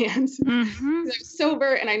on my hands. Mm-hmm. I was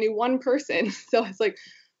sober and I knew one person. So it's like,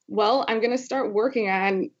 well, I'm going to start working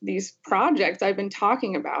on these projects I've been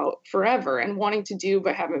talking about forever and wanting to do,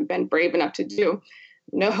 but haven't been brave enough to do.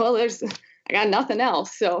 I got nothing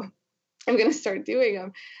else. So I'm going to start doing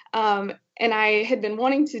them. And I had been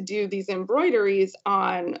wanting to do these embroideries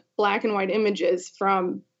on black and white images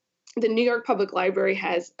from the New York Public Library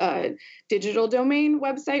has a digital domain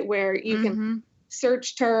website where you can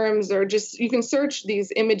search terms, or just you can search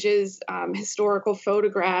these images, historical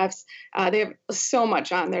photographs. They have so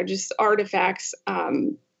much on there, just artifacts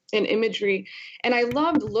and imagery. And I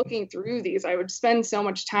loved looking through these. I would spend so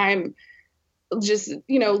much time just,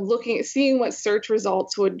 seeing what search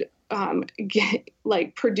results would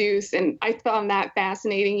produce. And I found that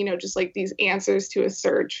fascinating, just like these answers to a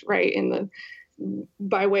search, right,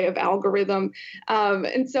 by way of algorithm.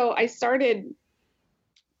 And so I started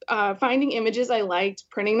finding images I liked,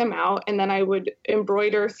 printing them out, and then I would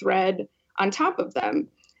embroider thread on top of them.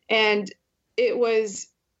 And it was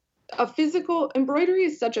embroidery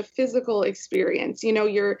is such a physical experience.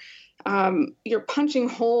 You're punching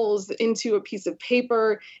holes into a piece of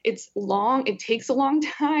paper. It's long. It takes a long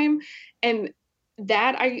time. And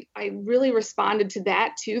that I really responded to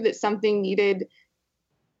that too, that something needed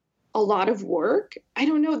a lot of work. I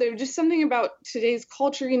don't know. There's just something about today's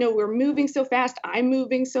culture. We're moving so fast. I'm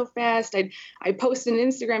moving so fast. I post an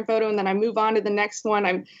Instagram photo and then I move on to the next one.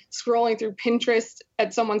 I'm scrolling through Pinterest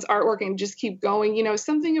at someone's artwork and just keep going.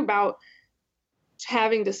 Something about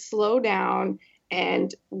having to slow down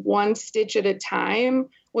and one stitch at a time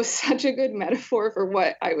was such a good metaphor for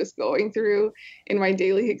what I was going through in my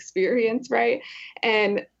daily experience. Right.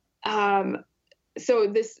 And so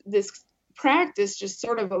this practice just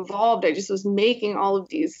sort of evolved. I just was making all of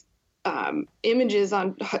these images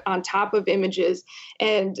on top of images.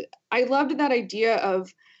 And I loved that idea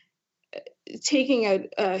of taking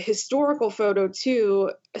a historical photo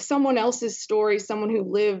to someone else's story, someone who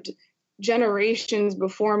lived generations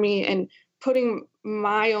before me, and putting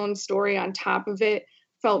my own story on top of it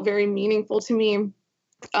felt very meaningful to me.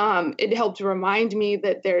 It helped remind me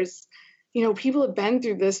that there's, people have been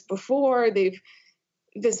through this before.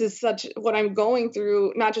 This is such what I'm going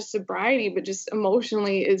through, not just sobriety, but just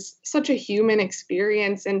emotionally, is such a human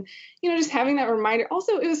experience. And, just having that reminder.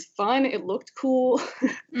 Also, it was fun. It looked cool.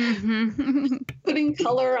 Mm-hmm. Putting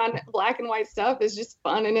color on black and white stuff is just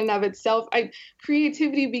fun in and of itself.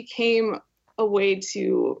 Creativity became a way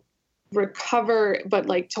to recover, but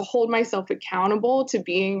to hold myself accountable to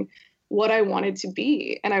being what I wanted to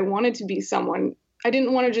be. And I wanted to be someone. I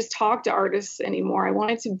didn't want to just talk to artists anymore. I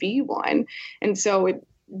wanted to be one. And so I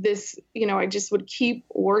just would keep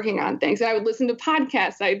working on things. And I would listen to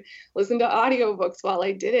podcasts. I'd listen to audiobooks while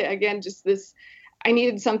I did it. Again, I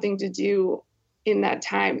needed something to do in that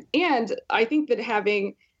time. And I think that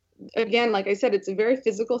again, like I said, it's a very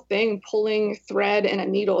physical thing, pulling thread and a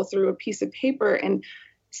needle through a piece of paper. And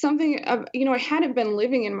something of, I hadn't been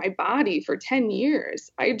living in my body for 10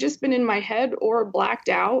 years. I had just been in my head or blacked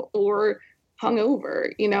out or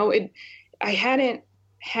hungover. I hadn't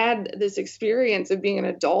had this experience of being an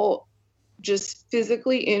adult just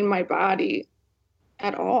physically in my body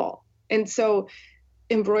at all. And so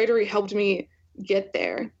embroidery helped me get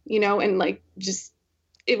there, and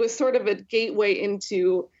it was sort of a gateway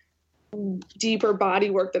into deeper body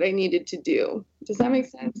work that I needed to do. Does that make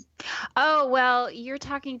sense? Oh, well, you're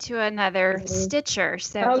talking to another stitcher.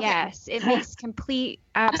 So okay. Yes, it makes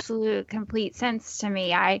absolute complete sense to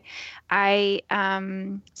me. I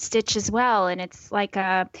stitch as well. And it's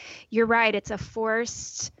you're right. It's a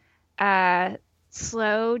forced,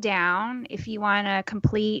 slow down if you want to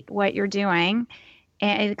complete what you're doing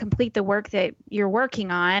and complete the work that you're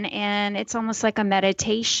working on. And it's almost like a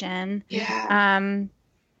meditation. Yeah.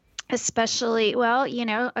 Especially,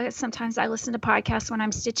 sometimes I listen to podcasts when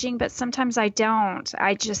I'm stitching, but sometimes I don't.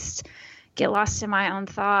 I just get lost in my own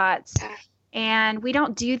thoughts. And we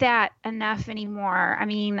don't do that enough anymore. I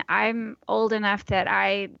mean, I'm old enough that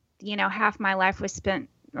half my life was spent,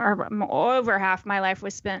 or over half my life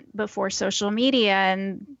was spent before social media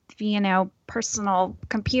and, personal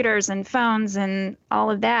computers and phones and all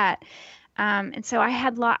of that. And so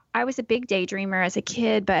I was a big daydreamer as a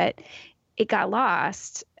kid, but it got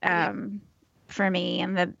lost for me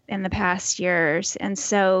in the past years. And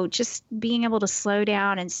so just being able to slow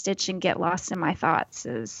down and stitch and get lost in my thoughts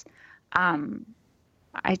is, I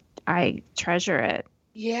treasure it.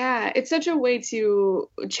 Yeah. It's such a way to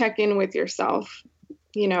check in with yourself,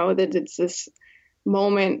 that it's this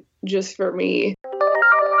moment just for me.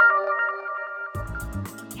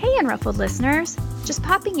 Hey, Unruffled listeners. Just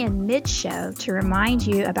popping in mid-show to remind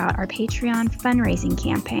you about our Patreon fundraising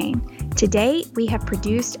campaign. To date, we have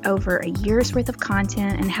produced over a year's worth of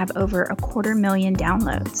content and have over 250,000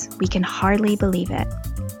 downloads. We can hardly believe it.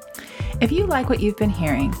 If you like what you've been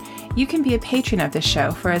hearing, you can be a patron of the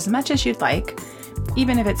show for as much as you'd like,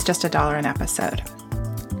 even if it's just $1 an episode.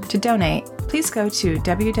 To donate, please go to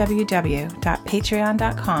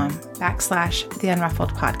www.patreon.com/The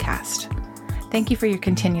Unruffled Podcast. Thank you for your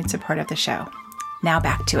continued support of the show. Now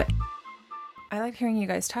back to it. I like hearing you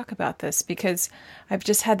guys talk about this because I've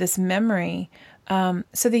just had this memory.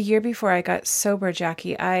 So the year before I got sober,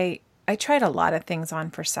 Jackie, I I tried a lot of things on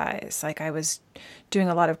for size. Like I was doing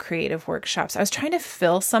a lot of creative workshops. I was trying to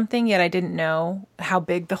fill something, yet I didn't know how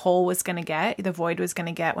big the hole was going to get, the void was going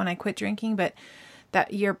to get when I quit drinking. But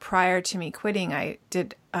that year prior to me quitting, I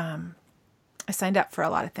signed up for a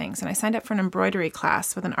lot of things. And I signed up for an embroidery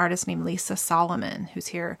class with an artist named Lisa Solomon, who's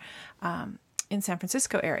here in San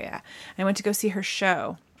Francisco area. I went to go see her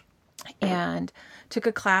show and took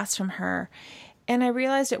a class from her. And I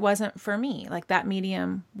realized it wasn't for me. Like that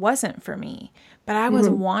medium wasn't for me, but I was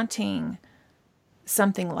wanting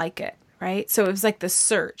something like it. Right. So it was like the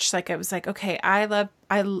search. Like I was like, okay, I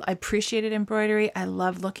appreciated embroidery. I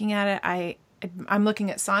love looking at it. I'm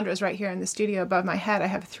looking at Sandra's right here in the studio above my head. I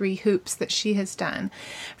have 3 hoops that she has done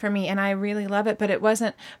for me and I really love it, but it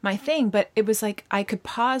wasn't my thing. But it was like, I could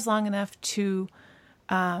pause long enough to,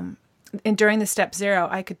 and during the step 0,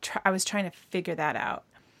 I was trying to figure that out.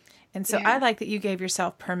 And so I like that you gave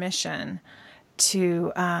yourself permission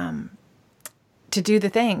to do the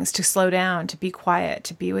things, to slow down, to be quiet,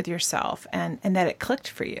 to be with yourself, and that it clicked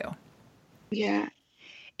for you. Yeah.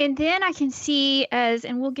 And then I can see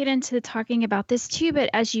and we'll get into talking about this too, but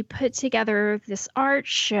as you put together this art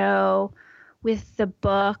show with the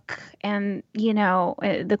book and,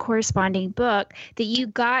 the corresponding book, that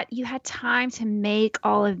you had time to make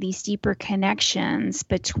all of these deeper connections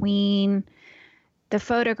between the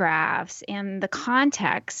photographs and the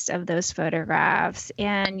context of those photographs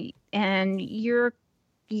and your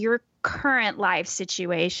current life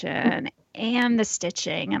situation and the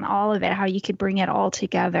stitching and all of it, how you could bring it all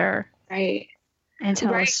together. Right. And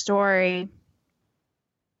tell a story.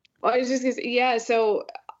 Well, I was just going to say, yeah. So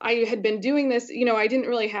I had been doing this, I didn't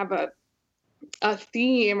really have a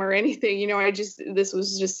theme or anything, this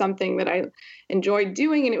was just something that I enjoyed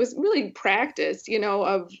doing. And it was really practice, you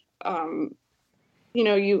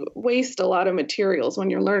waste a lot of materials when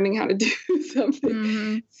you're learning how to do something.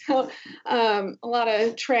 Mm-hmm. So, a lot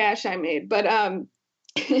of trash I made, but,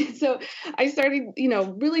 so I started,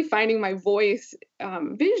 really finding my voice,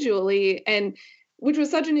 visually, and which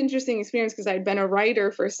was such an interesting experience because I'd been a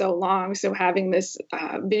writer for so long. So having this,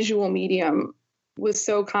 visual medium was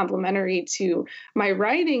so complementary to my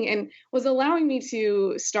writing and was allowing me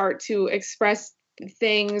to start to express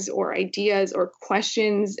things or ideas or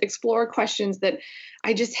questions, explore questions that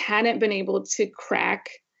I just hadn't been able to crack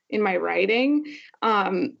in my writing.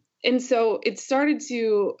 And so it started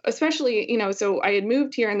to, especially, so I had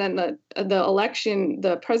moved here and then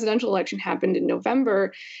the presidential election happened in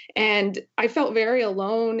November and I felt very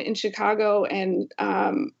alone in Chicago and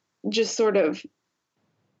just sort of,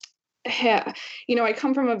 I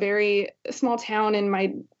come from a very small town and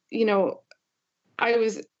I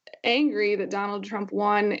was angry that Donald Trump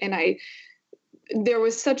won. And there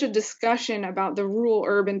was such a discussion about the rural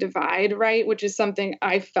urban divide, right? Which is something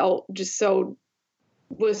I felt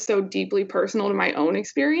was so deeply personal to my own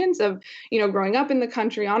experience of, growing up in the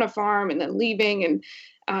country on a farm and then leaving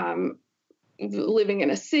and living in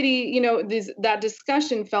a city, that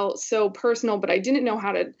discussion felt so personal, but I didn't know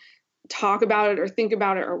how to talk about it or think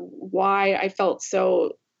about it or why I felt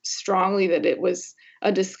so strongly that it was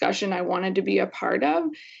a discussion I wanted to be a part of.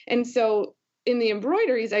 And so in the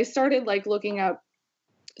embroideries, I started looking up,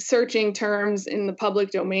 searching terms in the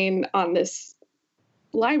public domain on this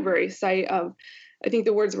library site of, I think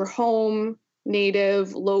the words were home,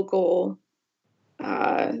 native, local.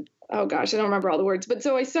 Oh gosh, I don't remember all the words. But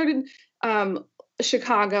so I started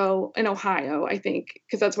Chicago and Ohio, I think,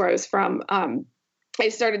 because that's where I was from. I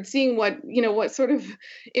started seeing what sort of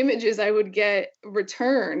images I would get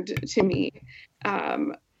returned to me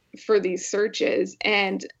for these searches.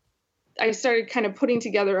 And I started kind of putting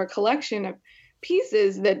together a collection of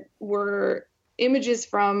pieces that were images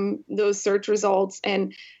from those search results,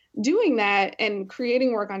 and doing that and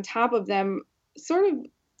creating work on top of them sort of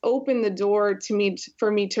opened the door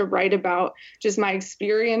for me to write about just my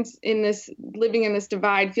experience in this, living in this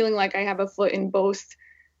divide, feeling like I have a foot in both,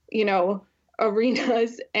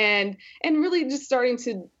 arenas, and really just starting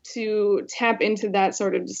to tap into that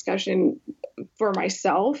sort of discussion for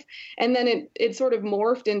myself. And then it sort of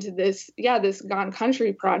morphed into this Gone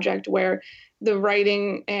Country project where the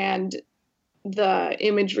writing and the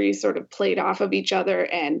imagery sort of played off of each other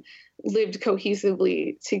and lived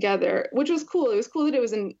cohesively together, which was cool. It was cool that it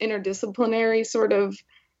was an interdisciplinary sort of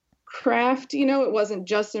craft. It wasn't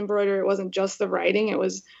just embroidery. It wasn't just the writing. It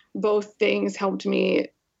was both things helped me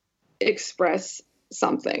express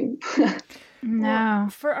something. No. Well,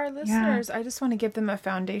 for our listeners, I just want to give them a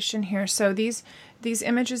foundation here. So these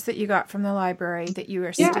images that you got from the library that you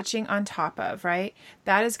are stitching on top of, right?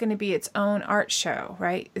 That is going to be its own art show,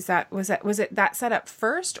 right? Was it that set up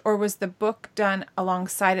first, or was the book done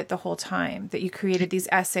alongside it the whole time that you created these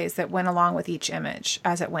essays that went along with each image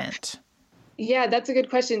as it went? Yeah, that's a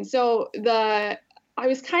good question. So I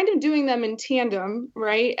was kind of doing them in tandem,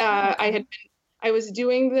 right? I was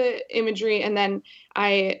doing the imagery, and then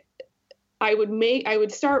I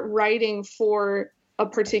would start writing for a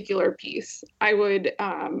particular piece. I would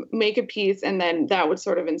make a piece, and then that would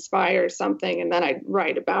sort of inspire something, and then I'd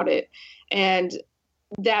write about it. And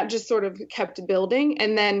that just sort of kept building.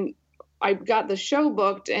 And then I got the show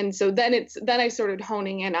booked. And so then I started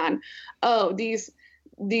honing in on, oh, these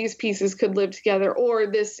pieces could live together, or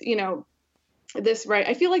this, this, right.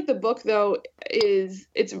 I feel like the book, though,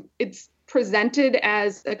 it's presented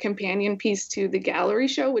as a companion piece to the gallery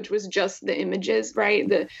show, which was just the images, right?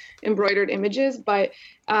 The embroidered images. But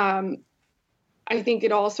I think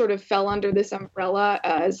it all sort of fell under this umbrella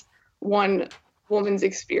as one woman's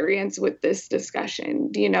experience with this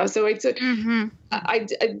discussion, so it's I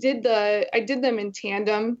did them in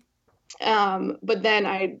tandem. But then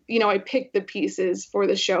I picked the pieces for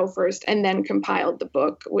the show first, and then compiled the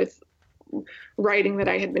book with writing that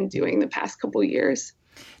I had been doing the past couple years.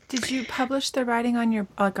 Did you publish the writing on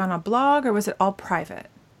on a blog, or was it all private?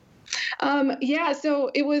 Yeah,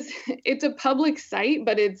 so it's a public site,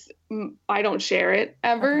 but I don't share it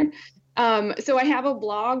ever. Okay. So I have a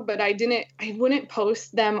blog, but I wouldn't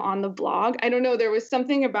post them on the blog. I don't know. There was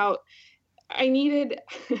something about, I needed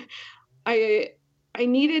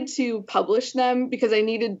to publish them because I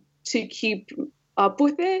needed to keep up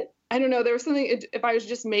with it. I don't know. There was something, if I was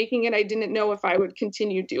just making it, I didn't know if I would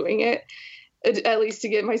continue doing it, at least to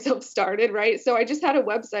get myself started. Right. So I just had a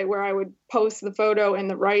website where I would post the photo and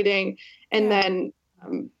the writing, and then,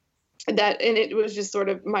 and it was just sort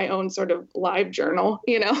of my own sort of live journal,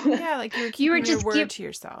 Yeah, like you were just your word to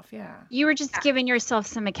yourself. Yeah. You were just giving yourself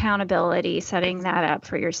some accountability, setting that up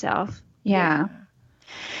for yourself. Yeah.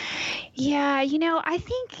 Yeah, I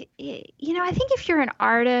think if you're an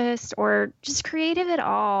artist or just creative at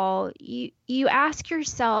all, you ask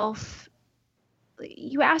yourself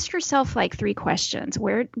like three questions.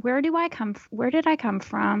 Where did I come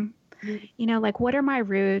from? Mm-hmm. Like, what are my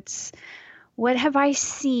roots? What have I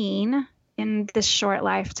seen in this short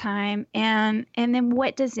lifetime? And then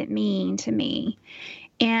what does it mean to me?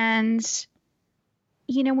 And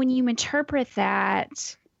when you interpret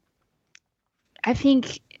that, I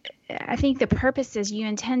think the purpose is you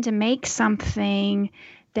intend to make something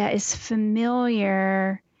that is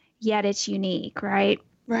familiar, yet it's unique, right?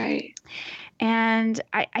 Right. And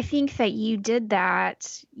I think that you did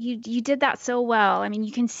that. You did that so well. I mean,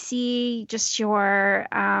 you can see just your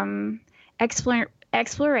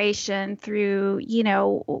exploration through,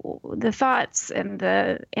 the thoughts and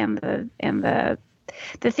the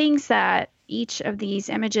things that each of these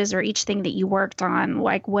images or each thing that you worked on,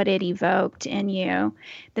 like what it evoked in you,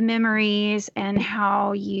 the memories and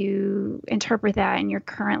how you interpret that in your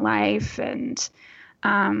current life. And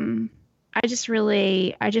I just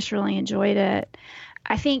really enjoyed it.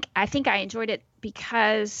 I think I enjoyed it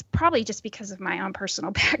probably just because of my own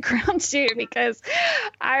personal background too, because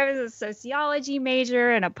I was a sociology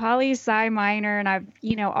major and a poli-sci minor, and I've,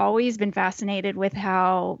 always been fascinated with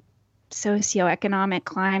how socioeconomic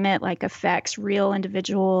climate affects real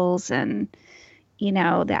individuals and,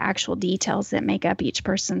 the actual details that make up each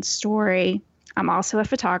person's story. I'm also a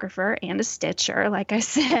photographer and a stitcher, like I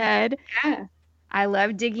said. Yeah. I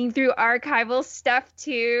love digging through archival stuff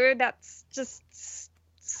too. That's just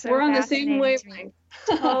so we're on the same wavelength.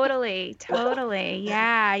 Totally.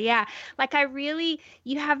 Yeah. Like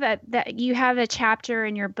you have a chapter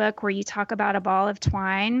in your book where you talk about a ball of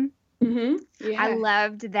twine. Mm-hmm. Yeah. I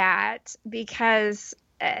loved that because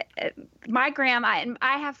my grandma, and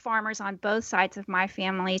I have farmers on both sides of my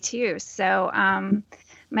family too. So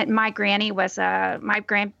my granny was my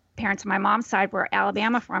grandparents on my mom's side were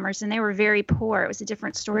Alabama farmers, and they were very poor. It was a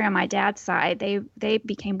different story on my dad's side. They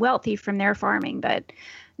became wealthy from their farming, but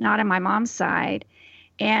not on my mom's side.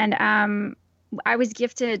 And I was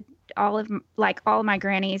gifted all of my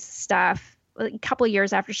granny's stuff. A couple of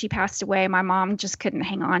years after she passed away, my mom just couldn't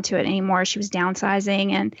hang on to it anymore. She was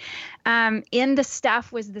downsizing, and in the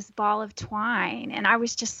stuff was this ball of twine. And I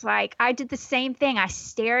was just like, I did the same thing. I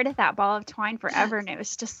stared at that ball of twine forever, and it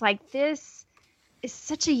was just like, this is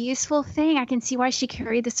such a useful thing. I can see why she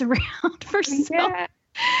carried this around for her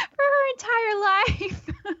entire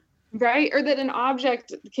life. Right, or that an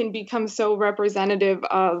object can become so representative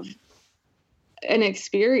of an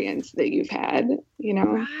experience that you've had,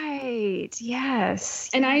 right. Yes.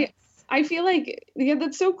 And I feel like, yeah,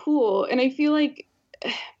 that's so cool. And I feel like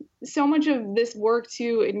so much of this work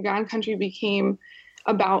too in God Country became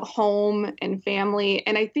about home and family.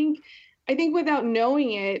 And I think without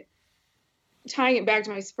knowing it, tying it back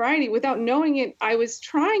to my sobriety, without knowing it, I was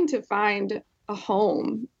trying to find a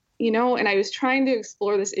home, and I was trying to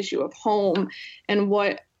explore this issue of home and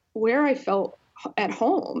where I felt at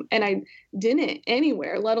home. And I didn't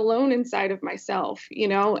anywhere, let alone inside of myself,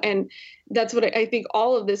 and that's what I think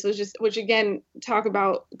all of this was just, which again, talk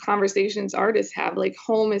about conversations artists have, like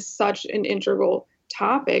home is such an integral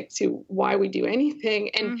topic to why we do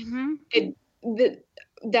anything. And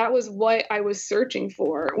that was what I was searching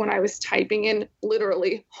for when I was typing in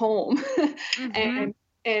literally home.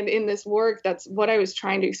 And in this work, that's what I was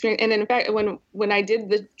trying to experience. And in fact, when I did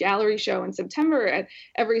the gallery show in September,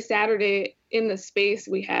 every Saturday in the space,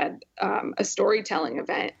 we had a storytelling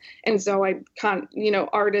event. And so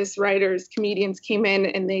artists, writers, comedians came in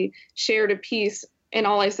and they shared a piece. And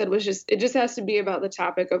all I said was it just has to be about the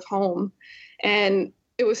topic of home. And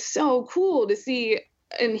it was so cool to see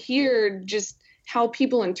and hear just how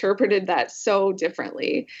people interpreted that so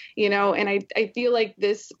differently, and I feel like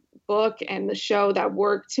this book and the show, that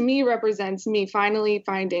work to me represents me finally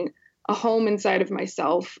finding a home inside of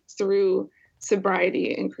myself through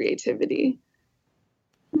sobriety and creativity.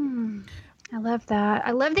 I love that.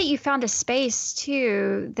 I love that you found a space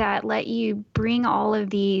too that let you bring all of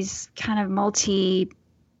these kind of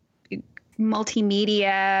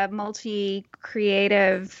multimedia,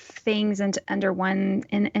 multi-creative things into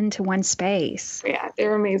one space. Yeah,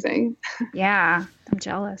 they're amazing. Yeah, I'm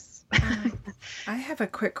jealous. I have a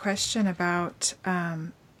quick question about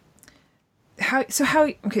here's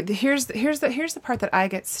the part that I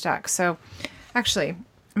get stuck. So actually, I'm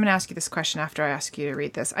going to ask you this question after I ask you to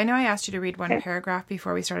read this. I know I asked you to read one paragraph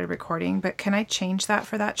before we started recording, but can I change that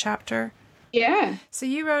for that chapter? Yeah. So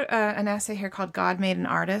you wrote an essay here called God Made an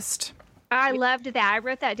Artist. I loved that. I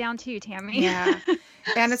wrote that down too, Tammy. Yeah.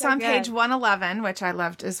 And it's So on good. page 111, which I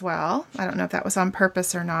loved as well. I don't know if that was on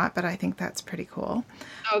purpose or not, but I think that's pretty cool.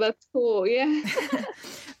 Oh, that's cool. Yeah.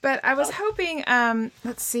 But I was hoping,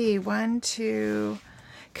 let's see,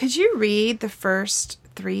 could you read the first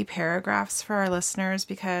 3 paragraphs for our listeners?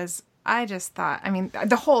 Because I just thought,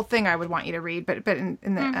 the whole thing I would want you to read, but in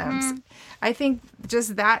the, I think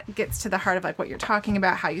just that gets to the heart of like what you're talking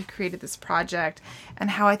about, how you created this project, and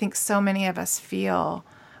how I think so many of us feel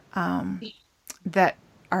that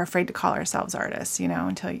are afraid to call ourselves artists,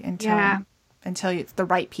 until the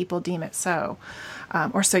right people deem it so,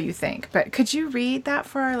 or so you think. But could you read that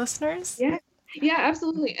for our listeners? Yeah. Yeah,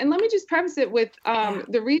 absolutely. And let me just preface it with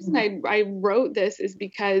the reason I wrote this is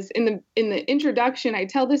because in the introduction, I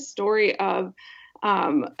tell this story of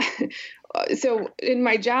so in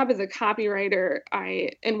my job as a copywriter,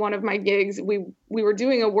 in one of my gigs, we were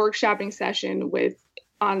doing a workshopping session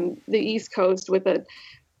on the East Coast with a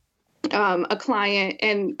client,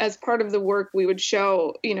 and as part of the work, we would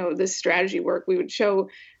show, this strategy work, we would show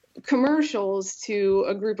commercials to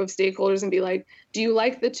a group of stakeholders and be like, do you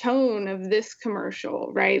like the tone of this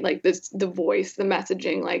commercial, right? Like the voice, the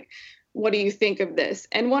messaging, like, what do you think of this?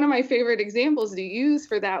 And one of my favorite examples to use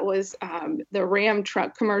for that was the Ram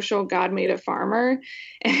truck commercial, God Made a Farmer.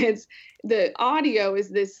 And the audio is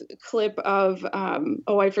this clip of,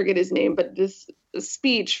 I forget his name, but this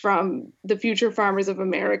speech from the Future Farmers of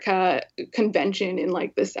America convention in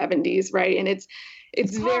like the 70s, right? And it's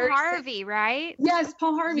Paul Harvey, right? Yes,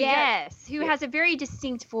 Paul Harvey. Yes, who has a very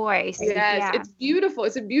distinct voice. Yes, yeah. It's beautiful.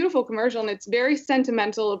 It's a beautiful commercial, and it's very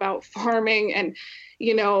sentimental about farming and,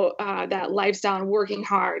 that lifestyle and working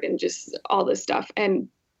hard and just all this stuff. And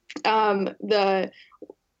I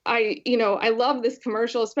love this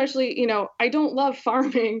commercial, especially, I don't love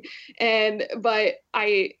farming, but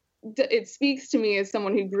it speaks to me as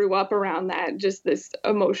someone who grew up around that, just this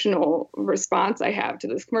emotional response I have to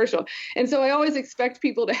this commercial. And so I always expect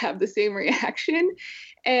people to have the same reaction.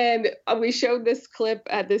 And we showed this clip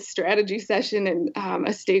at this strategy session, and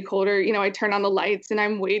a stakeholder, I turn on the lights and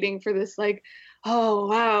I'm waiting for this, like, oh,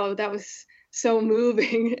 wow, that was so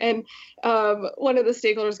moving. And one of the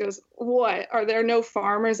stakeholders goes, what, are there no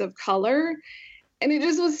farmers of color? And it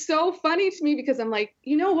just was so funny to me because I'm like,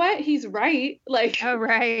 you know what? He's right. Like, oh,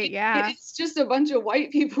 right. Yeah. It's just a bunch of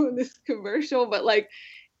white people in this commercial. But like,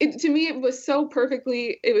 to me, it was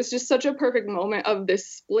just such a perfect moment of this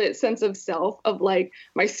split sense of self of like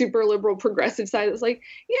my super liberal progressive side. It's like,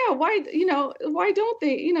 yeah, why don't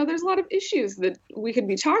they, there's a lot of issues that we could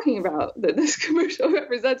be talking about that this commercial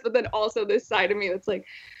represents. But then also this side of me that's like,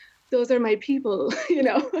 those are my people,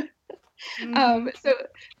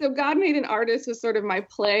 So God Made an Artist was sort of my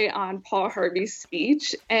play on Paul Harvey's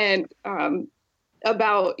speech and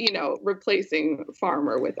about, replacing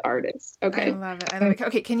farmer with artist. Okay. I love it. I love it.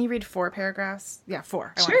 Okay, can you read 4 paragraphs? Yeah,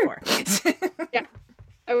 4. I Sure. want 4. Yeah.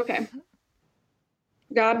 Okay.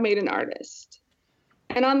 God made an artist.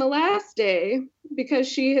 And on the last day, because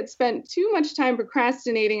she had spent too much time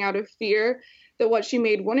procrastinating out of fear that what she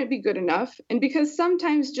made wouldn't be good enough, and because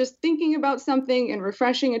sometimes just thinking about something and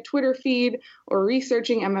refreshing a Twitter feed or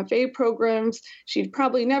researching MFA programs she'd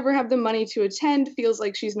probably never have the money to attend feels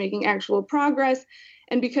like she's making actual progress,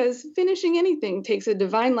 and because finishing anything takes a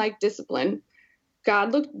divine-like discipline,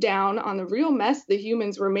 God looked down on the real mess the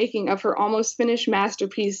humans were making of her almost finished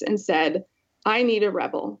masterpiece and said, I need a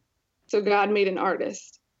rebel. So God made an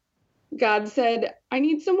artist. God said, I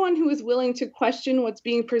need someone who is willing to question what's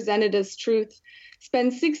being presented as truth,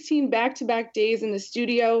 spend 16 back-to-back days in the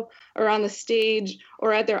studio or on the stage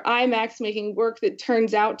or at their IMAX making work that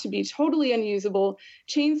turns out to be totally unusable,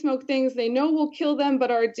 chain smoke things they know will kill them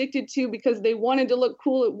but are addicted to because they wanted to look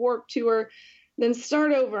cool at Warped Tour, then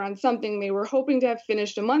start over on something they were hoping to have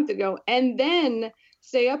finished a month ago, and then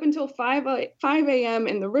stay up until 5 a.m.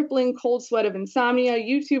 in the rippling cold sweat of insomnia,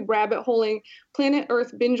 YouTube rabbit holing, planet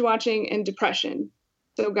Earth binge watching, and depression.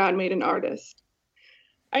 So God made an artist.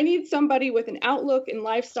 I need somebody with an outlook and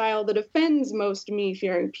lifestyle that offends most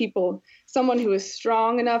me-fearing people, someone who is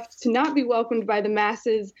strong enough to not be welcomed by the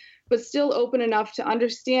masses, but still open enough to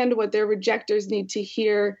understand what their rejectors need to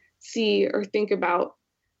hear, see, or think about.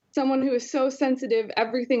 Someone who is so sensitive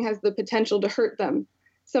everything has the potential to hurt them.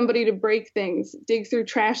 Somebody to break things, dig through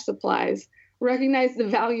trash supplies, recognize the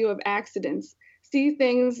value of accidents, see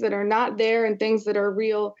things that are not there and things that are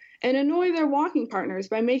real, and annoy their walking partners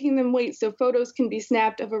by making them wait so photos can be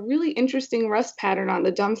snapped of a really interesting rust pattern on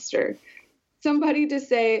the dumpster. Somebody to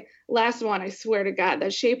say, last one, I swear to God,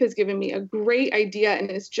 that shape has given me a great idea and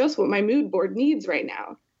it's just what my mood board needs right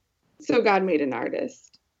now. So God made an artist.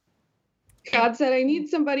 God said, I need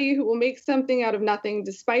somebody who will make something out of nothing,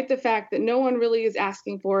 despite the fact that no one really is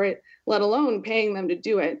asking for it, let alone paying them to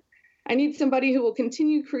do it. I need somebody who will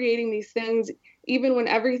continue creating these things, even when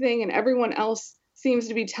everything and everyone else seems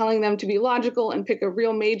to be telling them to be logical and pick a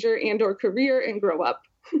real major and/or career and grow up.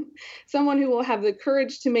 Someone who will have the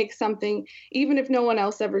courage to make something, even if no one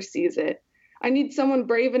else ever sees it. I need someone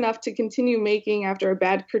brave enough to continue making after a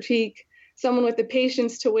bad critique, someone with the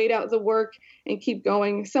patience to wait out the work and keep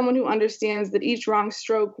going, someone who understands that each wrong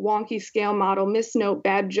stroke, wonky scale model, misnote,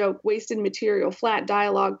 bad joke, wasted material, flat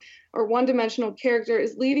dialogue, or one-dimensional character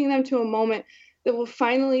is leading them to a moment that will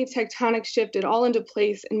finally tectonic shift it all into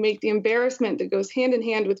place and make the embarrassment that goes hand in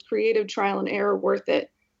hand with creative trial and error worth it.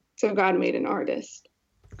 So God made an artist.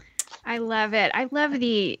 I love it. I love and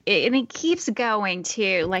it keeps going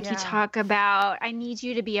too. Like you talk about, I need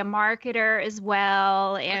you to be a marketer as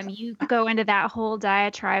well. And you go into that whole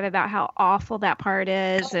diatribe about how awful that part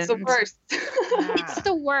is. It's the worst. It's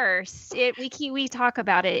the worst. We talk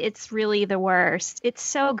about it. It's really the worst. It's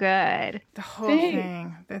so good. The whole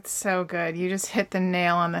thing. That's so good. You just hit the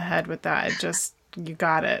nail on the head with that. You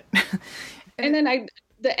got it. And then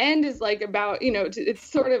the end is like about,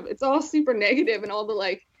 it's all super negative and all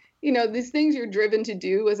the these things you're driven to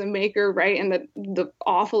do as a maker, right? And the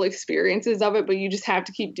awful experiences of it, but you just have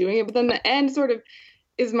to keep doing it. But then the end sort of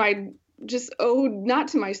is my just ode, not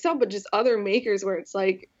to myself, but just other makers, where it's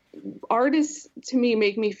like, artists to me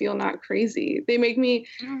make me feel not crazy. They make me,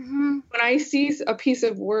 when I see a piece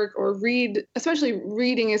of work or read, especially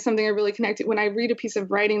reading is something I really connect to. When I read a piece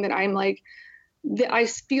of writing that I'm like, I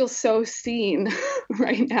feel so seen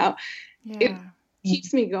right now. Yeah. It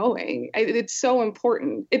keeps me going. It's so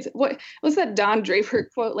important. What's that Don Draper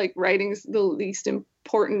quote? Like, writing's the least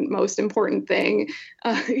important, most important thing.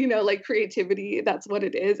 Like creativity, that's what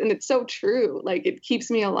it is. And it's so true. Like, it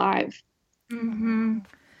keeps me alive. Mm-hmm.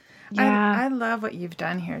 Yeah. I love what you've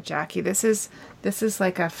done here, Jackie. This is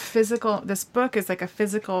like this book is like a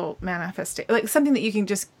physical manifestation, like something that you can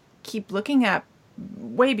just keep looking at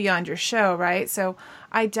way beyond your show, right? So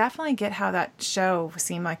I definitely get how that show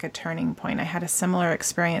seemed like a turning point. I had a similar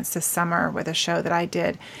experience this summer with a show that I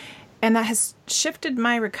did, and that has shifted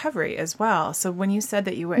my recovery as well. So when you said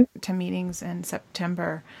that you went to meetings in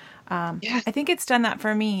September, I think it's done that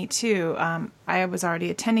for me too. I was already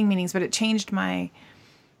attending meetings, but it changed my,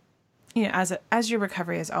 as your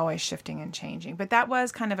recovery is always shifting and changing. But that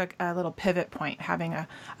was kind of a little pivot point, having a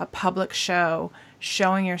public show,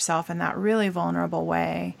 showing yourself in that really vulnerable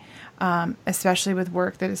way, especially with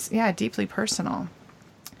work that is, deeply personal.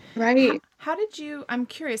 Right. I'm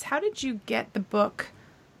curious, how did you get the book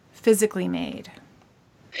physically made?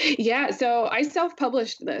 Yeah, so I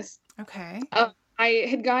self-published this. Okay. I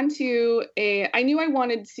had gone to I knew I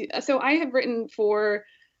wanted to, so I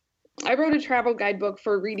wrote a travel guidebook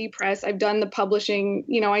for Reedy Press. I've done the publishing,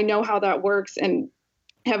 I know how that works and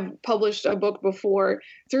have published a book before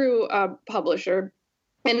through a publisher.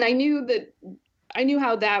 And I knew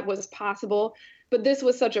how that was possible, but this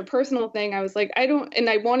was such a personal thing. I was like,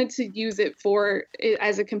 I wanted to use it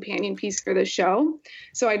as a companion piece for the show.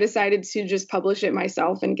 So I decided to just publish it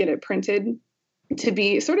myself and get it printed to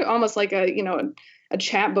be sort of almost like a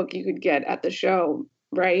chat book you could get at the show,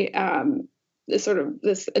 right? This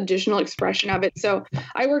additional expression of it. So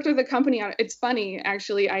I worked with a company on it. It's funny,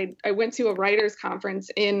 actually. I went to a writers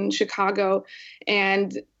conference in Chicago,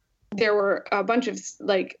 and there were a bunch of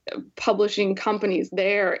like publishing companies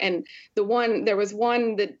there. And there was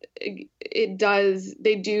one that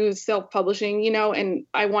they do self-publishing, and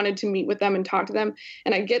I wanted to meet with them and talk to them.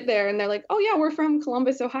 And I get there and they're like, oh yeah, we're from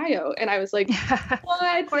Columbus, Ohio. And I was like,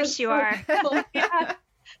 what? Of course you are. Cool. Yeah.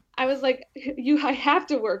 I was like, I have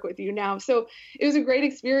to work with you now. So it was a great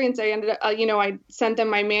experience. I ended up, I sent them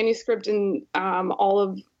my manuscript and I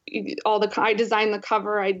designed the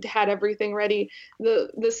cover. I had everything ready.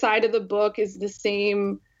 The side of the book is the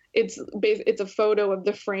same. It's a photo of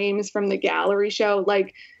the frames from the gallery show.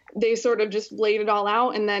 Like they sort of just laid it all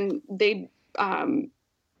out, and then they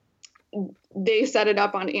set it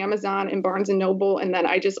up on Amazon and Barnes and Noble, and then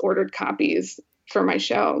I just ordered copies for my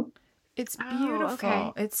show. It's beautiful. Oh,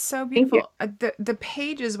 okay. It's so beautiful. The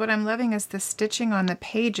pages, what I'm loving is the stitching on the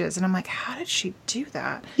pages. And I'm like, how did she do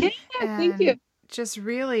that? Yeah, thank you. Just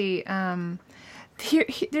really,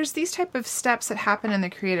 there's these type of steps that happen in the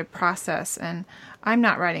creative process. And I'm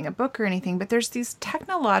not writing a book or anything, but there's these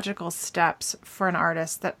technological steps for an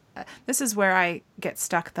artist that this is where I get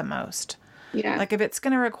stuck the most. Yeah. Like if it's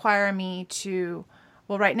going to require me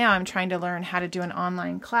well, right now I'm trying to learn how to do an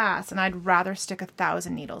online class, and I'd rather stick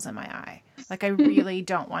 1,000 needles in my eye. Like I really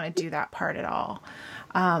don't want to do that part at all.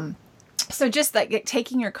 So just like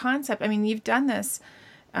taking your concept, I mean, you've done this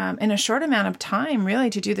in a short amount of time, really,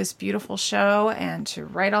 to do this beautiful show and to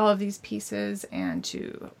write all of these pieces and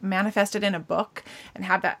to manifest it in a book and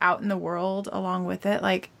have that out in the world along with it.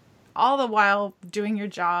 Like all the while doing your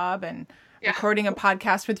job and recording a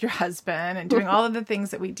podcast with your husband and doing all of the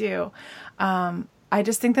things that we do. I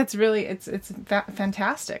just think that's really, it's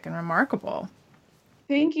fantastic and remarkable.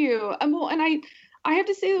 Thank you. Well, and I have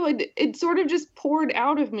to say though, it sort of just poured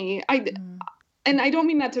out of me. And I don't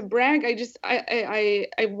mean that to brag. I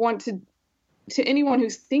want to anyone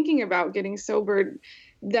who's thinking about getting sober,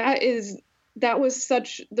 that was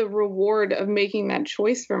such the reward of making that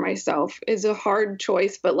choice for myself. Is a hard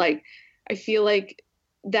choice, but like, I feel like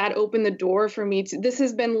that opened the door for me this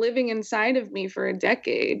has been living inside of me for a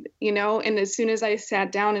decade, and as soon as I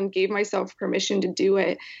sat down and gave myself permission to do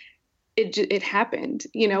it, it happened,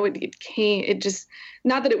 it came, it just,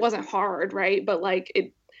 not that it wasn't hard, right? But like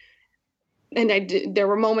and I did, there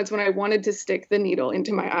were moments when I wanted to stick the needle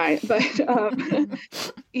into my eye, but,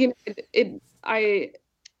 it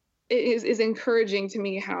is encouraging to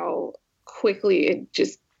me how quickly it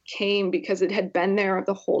just came because it had been there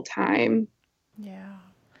the whole time. Yeah.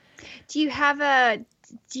 Do you have a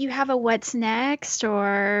what's next,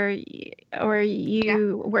 or are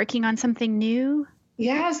you working on something new?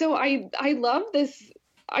 Yeah, so I love this.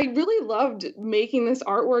 I really loved making this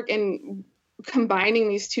artwork and combining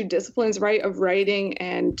these two disciplines, right, of writing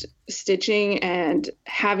and stitching, and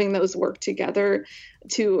having those work together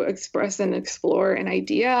to express and explore an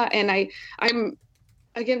idea. And I'm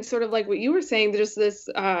again, sort of like what you were saying, there's this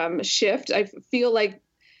shift. I feel like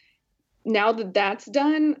now that that's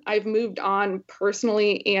done, I've moved on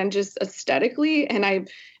personally and just aesthetically. And I've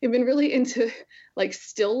been really into like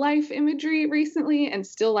still life imagery recently and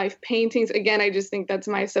still life paintings. Again, I just think that's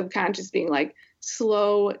my subconscious being like,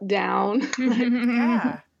 slow down.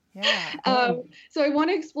 Yeah. So I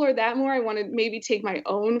want to explore that more. I want to maybe take my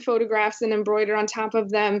own photographs and embroider on top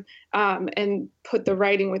of them, and put the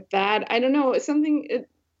writing with that. I don't know.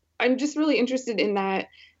 I'm just really interested in that.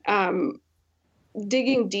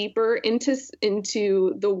 Digging deeper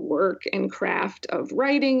into the work and craft of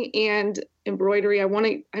writing and embroidery.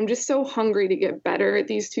 I'm just so hungry to get better at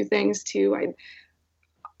these two things too.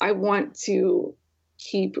 I want to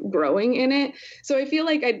keep growing in it. So I feel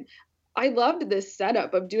like I loved this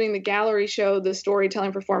setup of doing the gallery show, the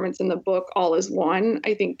storytelling performance, and the book all as one.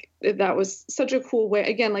 I think that was such a cool way.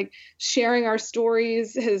 Again, like sharing our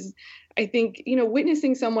stories I think,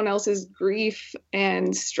 witnessing someone else's grief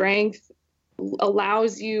and strength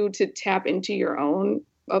allows you to tap into your own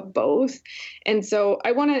of both. And so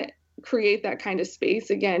I want to create that kind of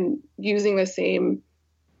space again, using the same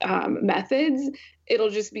methods it'll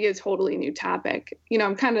just be a totally new topic.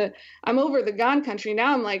 I'm over the gone country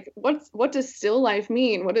now. I'm like, what does still life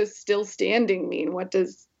mean? What does still standing mean? What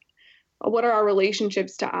are our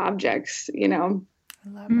relationships to objects? I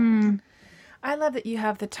love it. I love that you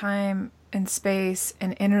have the time and space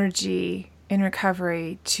and energy in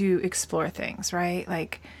recovery to explore things, right?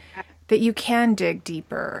 Like that you can dig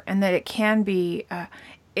deeper, and that it can be,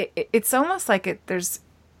 it's almost like there's,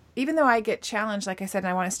 even though I get challenged, like I said, and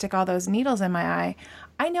I want to stick all those needles in my eye,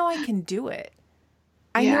 I know I can do it.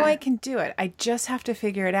 I know I can do it. I just have to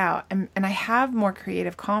figure it out. And I have more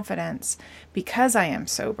creative confidence because I am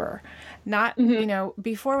sober. Not,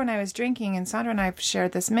 before when I was drinking, and Sandra and I have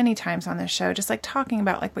shared this many times on this show, just like talking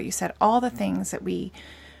about, like what you said, all the things that we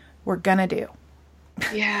were going to do.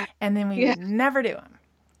 Yeah. And then we would never do them.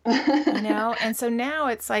 And so now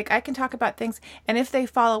it's like I can talk about things, and if they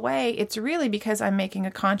fall away, it's really because I'm making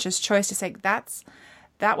a conscious choice to say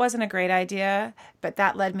that wasn't a great idea, but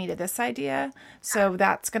that led me to this idea, so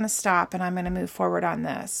that's going to stop, and I'm going to move forward on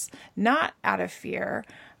this, not out of fear,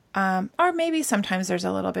 or maybe sometimes there's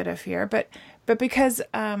a little bit of fear, but because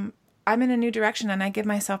I'm in a new direction, and I give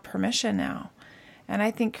myself permission now. And I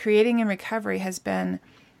think creating in recovery has been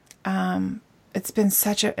it's been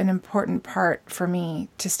such an important part for me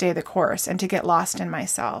to stay the course and to get lost in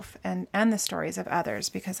myself and the stories of others,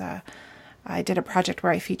 because I did a project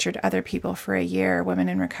where I featured other people for a year, women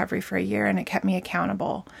in recovery for a year, and it kept me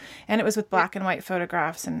accountable. And it was with black and white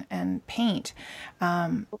photographs and paint.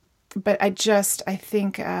 But I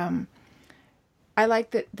think I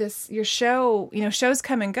like that your show, shows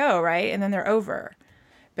come and go, right? And then they're over.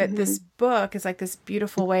 But this book is like this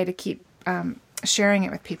beautiful way to keep sharing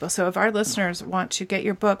it with people. So if our listeners want to get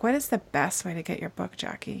your book, what is the best way to get your book,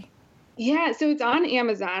 Jackie? Yeah, so it's on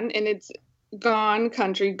Amazon, and it's Gone,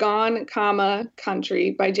 Country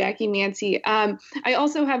by Jackie Mantey. I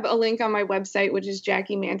also have a link on my website, which is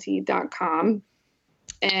jackiemantey.com.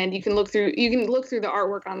 And you can look through the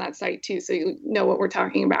artwork on that site too, so you know what we're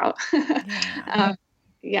talking about.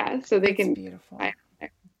 So they can. Beautiful.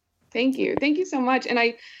 Thank you so much, and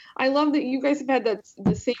I love that you guys have had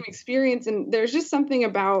the same experience. And there's just something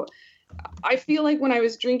about, I feel like when I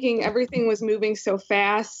was drinking, everything was moving so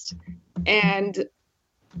fast, and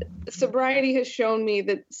sobriety has shown me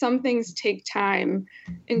that some things take time,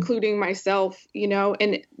 including myself,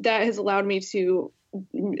 and that has allowed me to,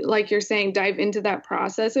 like you're saying, dive into that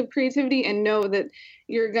process of creativity and know that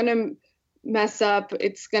you're going to mess up.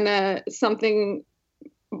 Something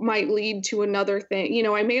might lead to another thing.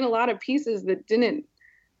 I made a lot of pieces that didn't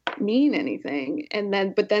mean anything.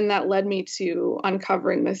 But then that led me to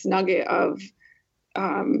uncovering this nugget of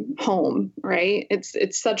home, right?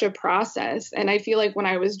 It's such a process. And I feel like when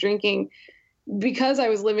I was drinking, because I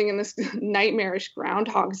was living in this nightmarish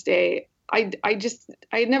Groundhog's Day, I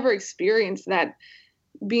had never experienced that,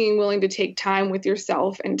 being willing to take time with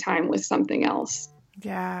yourself and time with something else.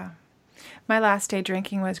 Yeah. My last day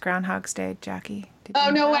drinking was Groundhog's Day, Jackie.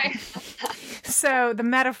 Oh, no way. So the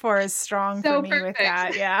metaphor is strong for me with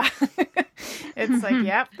that. Yeah. It's like,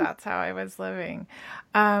 yep, that's how I was living.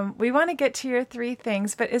 We want to get to your 3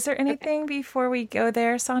 things, but is there anything before we go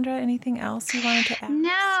there, Sandra? Anything else you wanted to ask?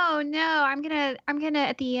 No. I'm gonna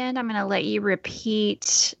at the end, I'm gonna let you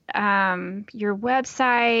repeat your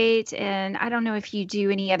website, and I don't know if you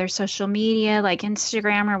do any other social media like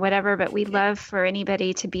Instagram or whatever, but we'd love for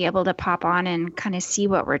anybody to be able to pop on and kind of see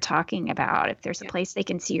what we're talking about. If there's a place they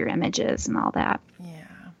can see your images and all that. Yeah.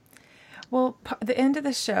 Well, the end of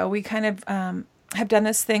the show, we kind of have done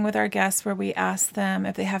this thing with our guests where we ask them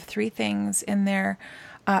if they have 3 things in their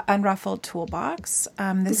unruffled toolbox.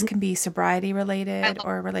 This can be sobriety related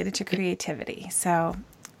or related to creativity. So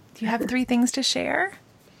do you have 3 things to share?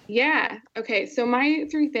 Yeah. Okay. So my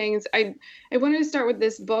 3 things, I wanted to start with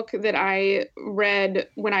this book that I read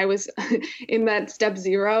when I was in that step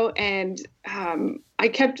 0. And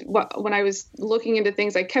when I was looking into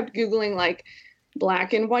things, I kept Googling like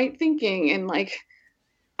black and white thinking and like,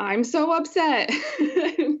 I'm so upset.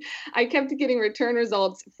 I kept getting return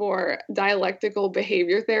results for dialectical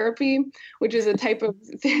behavior therapy, which is a type of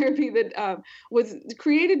therapy that was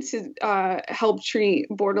created to help treat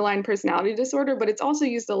borderline personality disorder, but it's also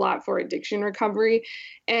used a lot for addiction recovery.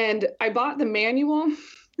 And I bought the manual,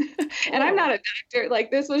 and I'm not a doctor. Like,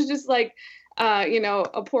 this was just like,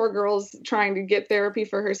 a poor girl's trying to get therapy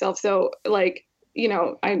for herself. So like,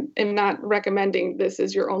 I am not recommending this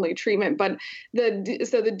as your only treatment, but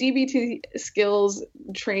the DBT skills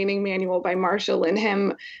training manual by Marsha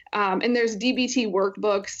Linham, and there's DBT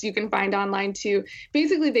workbooks you can find online too.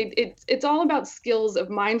 Basically, it's all about skills of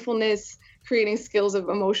mindfulness, creating skills of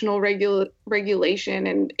emotional regulation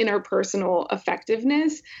and interpersonal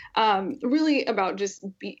effectiveness. Really about just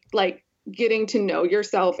getting to know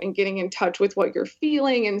yourself and getting in touch with what you're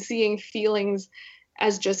feeling and seeing feelings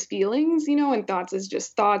as just feelings, and thoughts as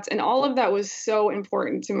just thoughts. And all of that was so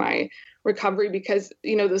important to my recovery because,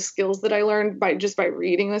 the skills that I learned by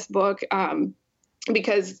reading this book,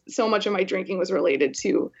 because so much of my drinking was related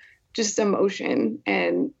to just emotion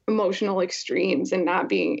and emotional extremes and not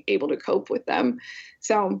being able to cope with them.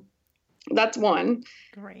 So that's one.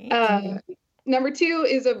 Great. Number two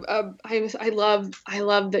is I love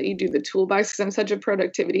that you do the toolbox because I'm such a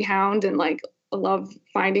productivity hound and I love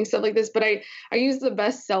finding stuff like this. But I use the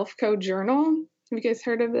Best Self Code Journal. Have you guys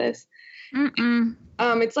heard of this? Mm-mm.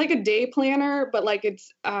 It's like a day planner, but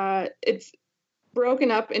it's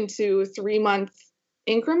broken up into 3-month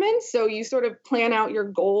increments. So you sort of plan out your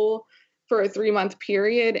goal for a 3-month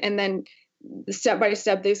period, and then step by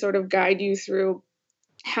step, they sort of guide you through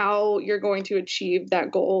how you're going to achieve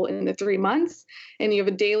that goal in the 3 months. And you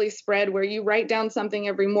have a daily spread where you write down something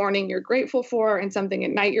every morning you're grateful for and something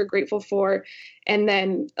at night you're grateful for. And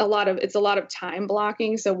then it's a lot of time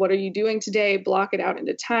blocking. So what are you doing today? Block it out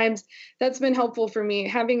into times. That's been helpful for me,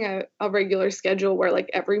 having a regular schedule where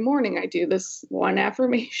every morning I do this one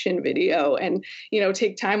affirmation video and,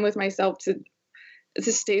 take time with myself to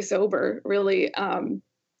stay sober, really.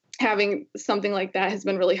 Having something like that has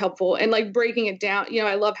been really helpful, and breaking it down.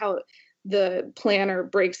 I love how the planner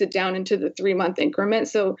breaks it down into the 3-month increment.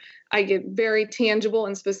 So I get very tangible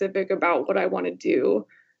and specific about what I want to do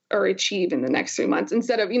or achieve in the next 3 months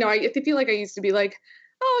instead of, I feel like I used to be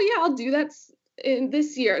oh yeah, I'll do that in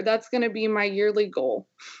this year. That's going to be my yearly goal,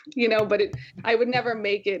 but I would never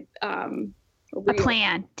make it, a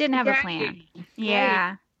plan. Didn't have a plan. Yeah.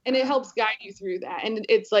 Right. And it helps guide you through that. And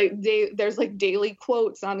it's there's daily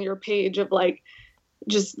quotes on your page of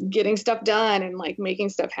just getting stuff done and making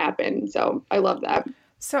stuff happen. So I love that.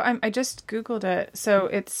 So I just Googled it. So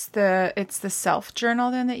it's the self journal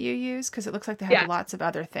then that you use? Because it looks like they have lots of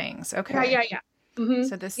other things. Okay. Yeah. Mm-hmm.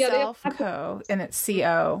 So the self co, and it's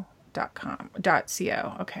co.com.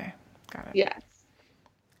 .co. Okay. Got it. Yes.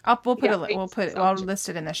 I'll list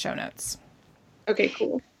it in the show notes. Okay,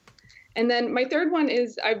 cool. And then my third one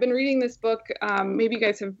is I've been reading this book. Maybe you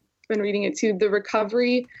guys have been reading it too. The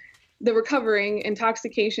Recovering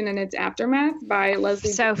Intoxication and Its Aftermath by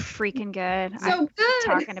Leslie. So freaking good. So good.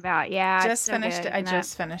 Talking about, yeah. Just finished it. I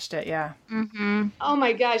just finished it. Yeah. Mm-hmm. Oh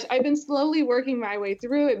my gosh. I've been slowly working my way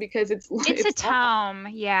through it because it's a tome.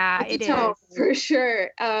 Yeah, it's a tome for sure.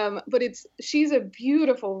 But she's a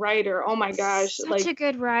beautiful writer. Oh my gosh. Such a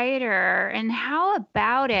good writer. And how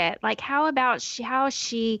about it? How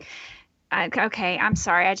she okay, I'm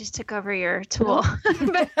sorry. I just took over your tool.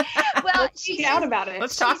 She's out about it.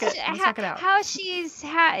 Let's talk it out. How she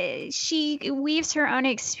weaves her own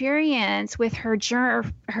experience with her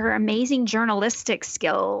amazing journalistic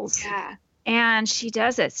skills. Yeah. And she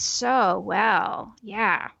does it so well.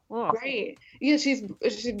 Yeah. Whoa. Right. Yeah, she's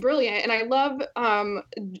brilliant. And I love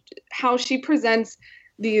how she presents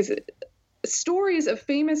these stories of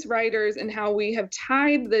famous writers and how we have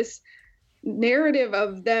tied this narrative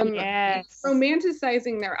of them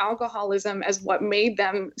romanticizing their alcoholism as what made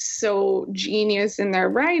them so genius in their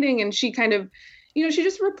writing. And she kind of, she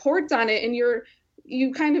just reports on it, and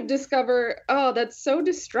you kind of discover, oh, that's so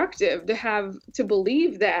destructive to have to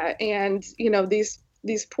believe that. And,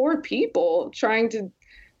 these poor people trying to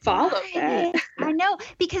follow that. I know,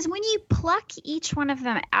 because when you pluck each one of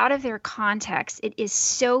them out of their context, it is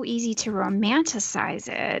so easy to romanticize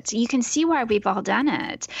it. You can see why we've all done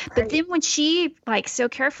it. Right. But then when she so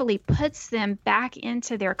carefully puts them back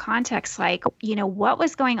into their context, what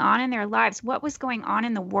was going on in their lives, what was going on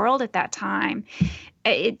in the world at that time,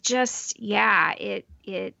 it just,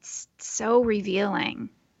 it's so revealing.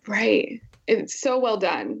 Right. It's so well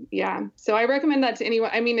done. Yeah. So I recommend that to anyone.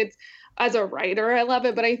 I mean, as a writer, I love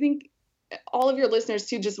it, but I think all of your listeners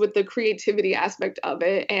too, just with the creativity aspect of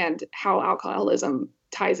it and how alcoholism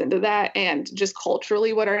ties into that, and just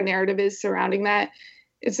culturally what our narrative is surrounding that.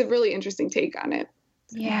 It's a really interesting take on it.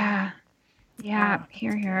 Yeah. Yeah.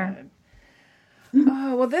 Here.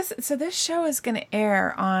 Oh, well, this show is going to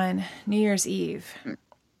air on New Year's Eve.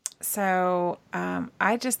 So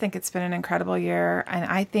I just think it's been an incredible year. And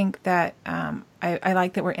I think that I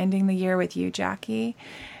like that we're ending the year with you, Jackie.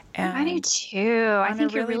 And I do too. I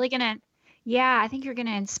think you're really going to, I think you're going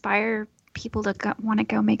to inspire people to want to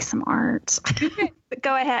go make some art.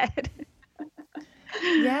 Go ahead.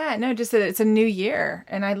 Yeah, no, just that it's a new year.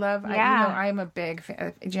 And I love, I'm a big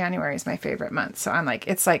fan. January is my favorite month. So I'm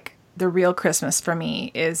it's the real Christmas for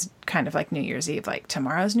me is kind of like New Year's Eve, like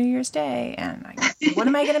tomorrow's New Year's Day. And what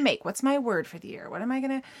am I going to make? What's my word for the year? What am I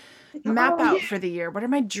going to map out for the year? What are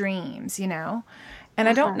my dreams, you know? And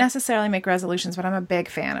I don't necessarily make resolutions, but I'm a big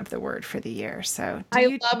fan of the word for the year. So I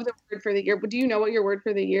love the word for the year. But do you know what your word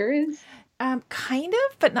for the year is? Kind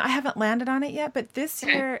of, but I haven't landed on it yet. But this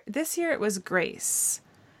year it was grace.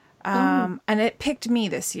 And it picked me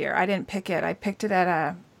this year. I didn't pick it. I picked it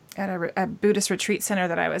at a Buddhist retreat center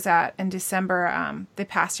that I was at in December. They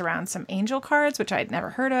passed around some angel cards, which I'd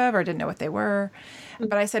never heard of or didn't know what they were.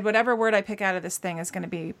 But I said, whatever word I pick out of this thing it's going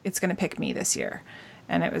to pick me this year.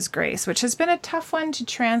 And it was grace, which has been a tough one to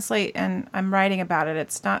translate. And I'm writing about it.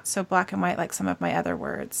 It's not so black and white like some of my other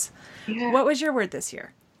words. Yeah. What was your word this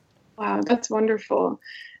year? Wow, that's wonderful.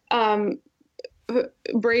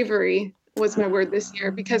 Bravery was my word this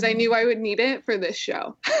year because I knew I would need it for this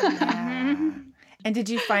show. Yeah. And did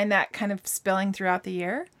you find that kind of spilling throughout the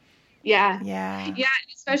year? Yeah. Yeah. Yeah.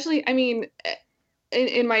 Especially, I mean,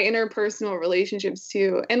 in my interpersonal relationships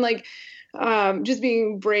too. And like, just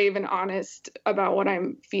being brave and honest about what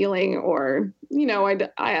I'm feeling, or, you know,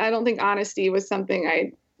 I don't think honesty was something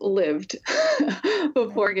I lived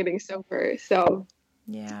before getting sober. So,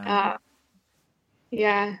 yeah.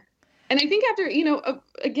 And I think after, you know,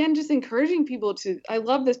 again, just encouraging people I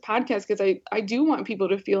love this podcast because I do want people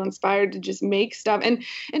to feel inspired to just make stuff and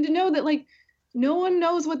to know that, like, no one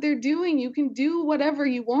knows what they're doing. You can do whatever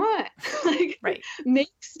you want, like, right. Make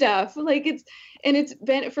stuff. Like, it's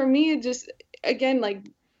been, for me, it just, again, like,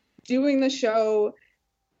 doing the show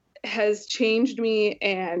has changed me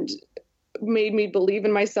and made me believe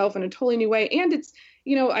in myself in a totally new way. And it's,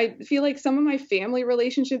 you know, I feel like some of my family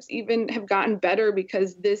relationships even have gotten better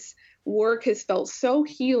because this work has felt so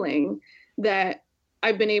healing that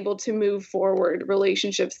I've been able to move forward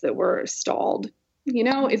relationships that were stalled. You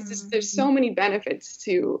know, it's just, there's so many benefits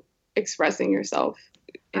to expressing yourself.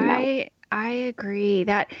 I agree.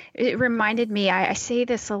 That it reminded me, I say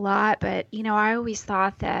this a lot, but, you know, I always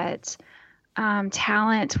thought that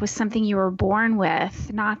talent was something you were born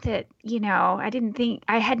with, not that, you know,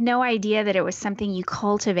 I had no idea that it was something you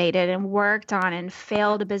cultivated and worked on and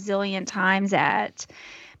failed a bazillion times at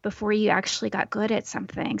before you actually got good at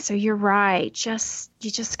something. So you're right. You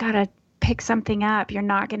just got to pick something up. You're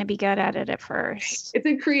not going to be good at it at first. It's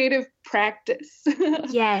a creative practice.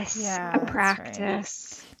 Yes, yeah, a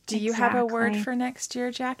practice. Right. Do you have a word for next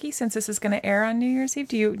year, Jackie, since this is going to air on New Year's Eve?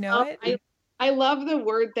 Do you know it? I love the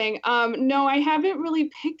word thing. No, I haven't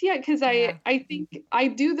really picked yet because I think I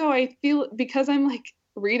do, though. I feel because I'm like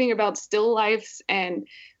reading about still lifes and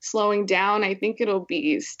slowing down, I think it'll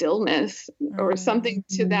be stillness or something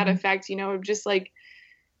to that effect, you know, just like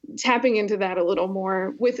tapping into that a little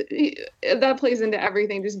more. With that plays into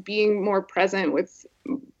everything, just being more present with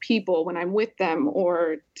people when I'm with them,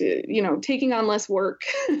 or you know, taking on less work.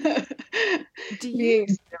 Do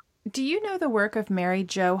you know the work of Mary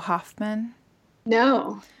Jo Hoffman?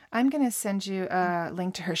 No. I'm going to send you a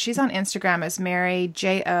link to her. She's on Instagram as Mary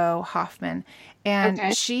J.O. Hoffman.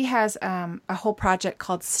 And she has a whole project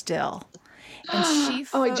called Still. And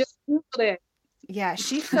I just Googled it. Yeah,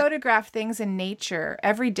 she photographed things in nature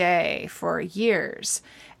every day for years.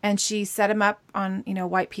 And she set them up on, you know,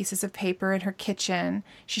 white pieces of paper in her kitchen.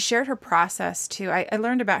 She shared her process, too. I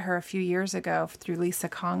learned about her a few years ago through Lisa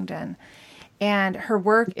Congdon. And her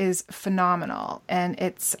work is phenomenal. And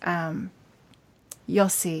it's... you'll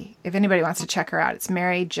see, if anybody wants to check her out, it's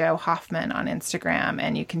Mary Jo Hoffman on Instagram,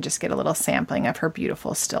 and you can just get a little sampling of her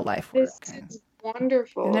beautiful still life work. This is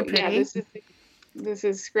wonderful. Isn't it pretty? Yeah, this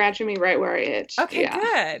is scratching me right where I itch. Okay,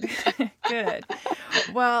 good. Good.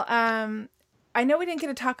 Well, I know we didn't get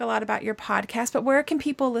to talk a lot about your podcast, but where can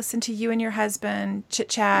people listen to you and your husband chit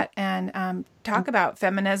chat and talk about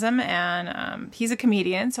feminism? And he's a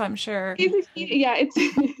comedian, so I'm sure. It's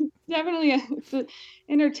definitely an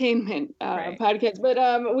entertainment podcast, but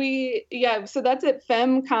so that's at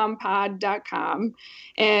femcompod.com,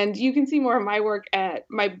 and you can see more of my work at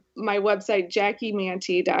my website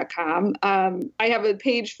jackiemantey.com. I have a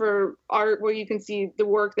page for art where you can see the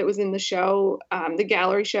work that was in the show, the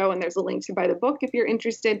gallery show, and there's a link to buy the book if you're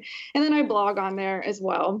interested, and then I blog on there as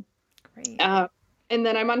well. Great. And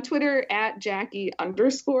then I'm on Twitter at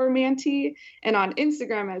Jackie_Mantey, and on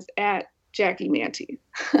Instagram as at Jackie Mantey.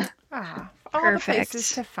 All the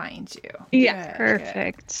places to find you. Yeah, good,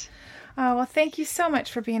 perfect. Good. Oh, well, thank you so much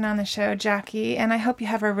for being on the show, Jackie, and I hope you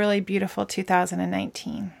have a really beautiful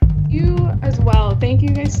 2019. You as well. Thank you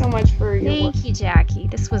guys so much for your work. Thank you, Jackie.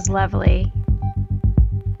 This was lovely.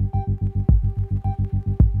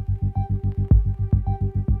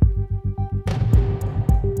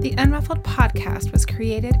 The Unruffled podcast was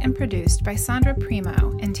created and produced by Sandra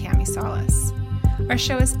Primo and Tammy Salas. Our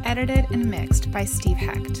show is edited and mixed by Steve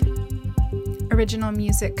Hecht. Original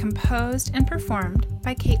music composed and performed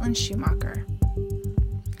by Caitlin Schumacher.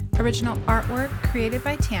 Original artwork created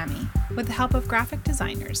by Tammy with the help of graphic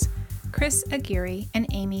designers Chris Aguirre and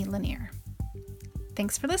Amy Lanier.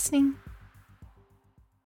 Thanks for listening.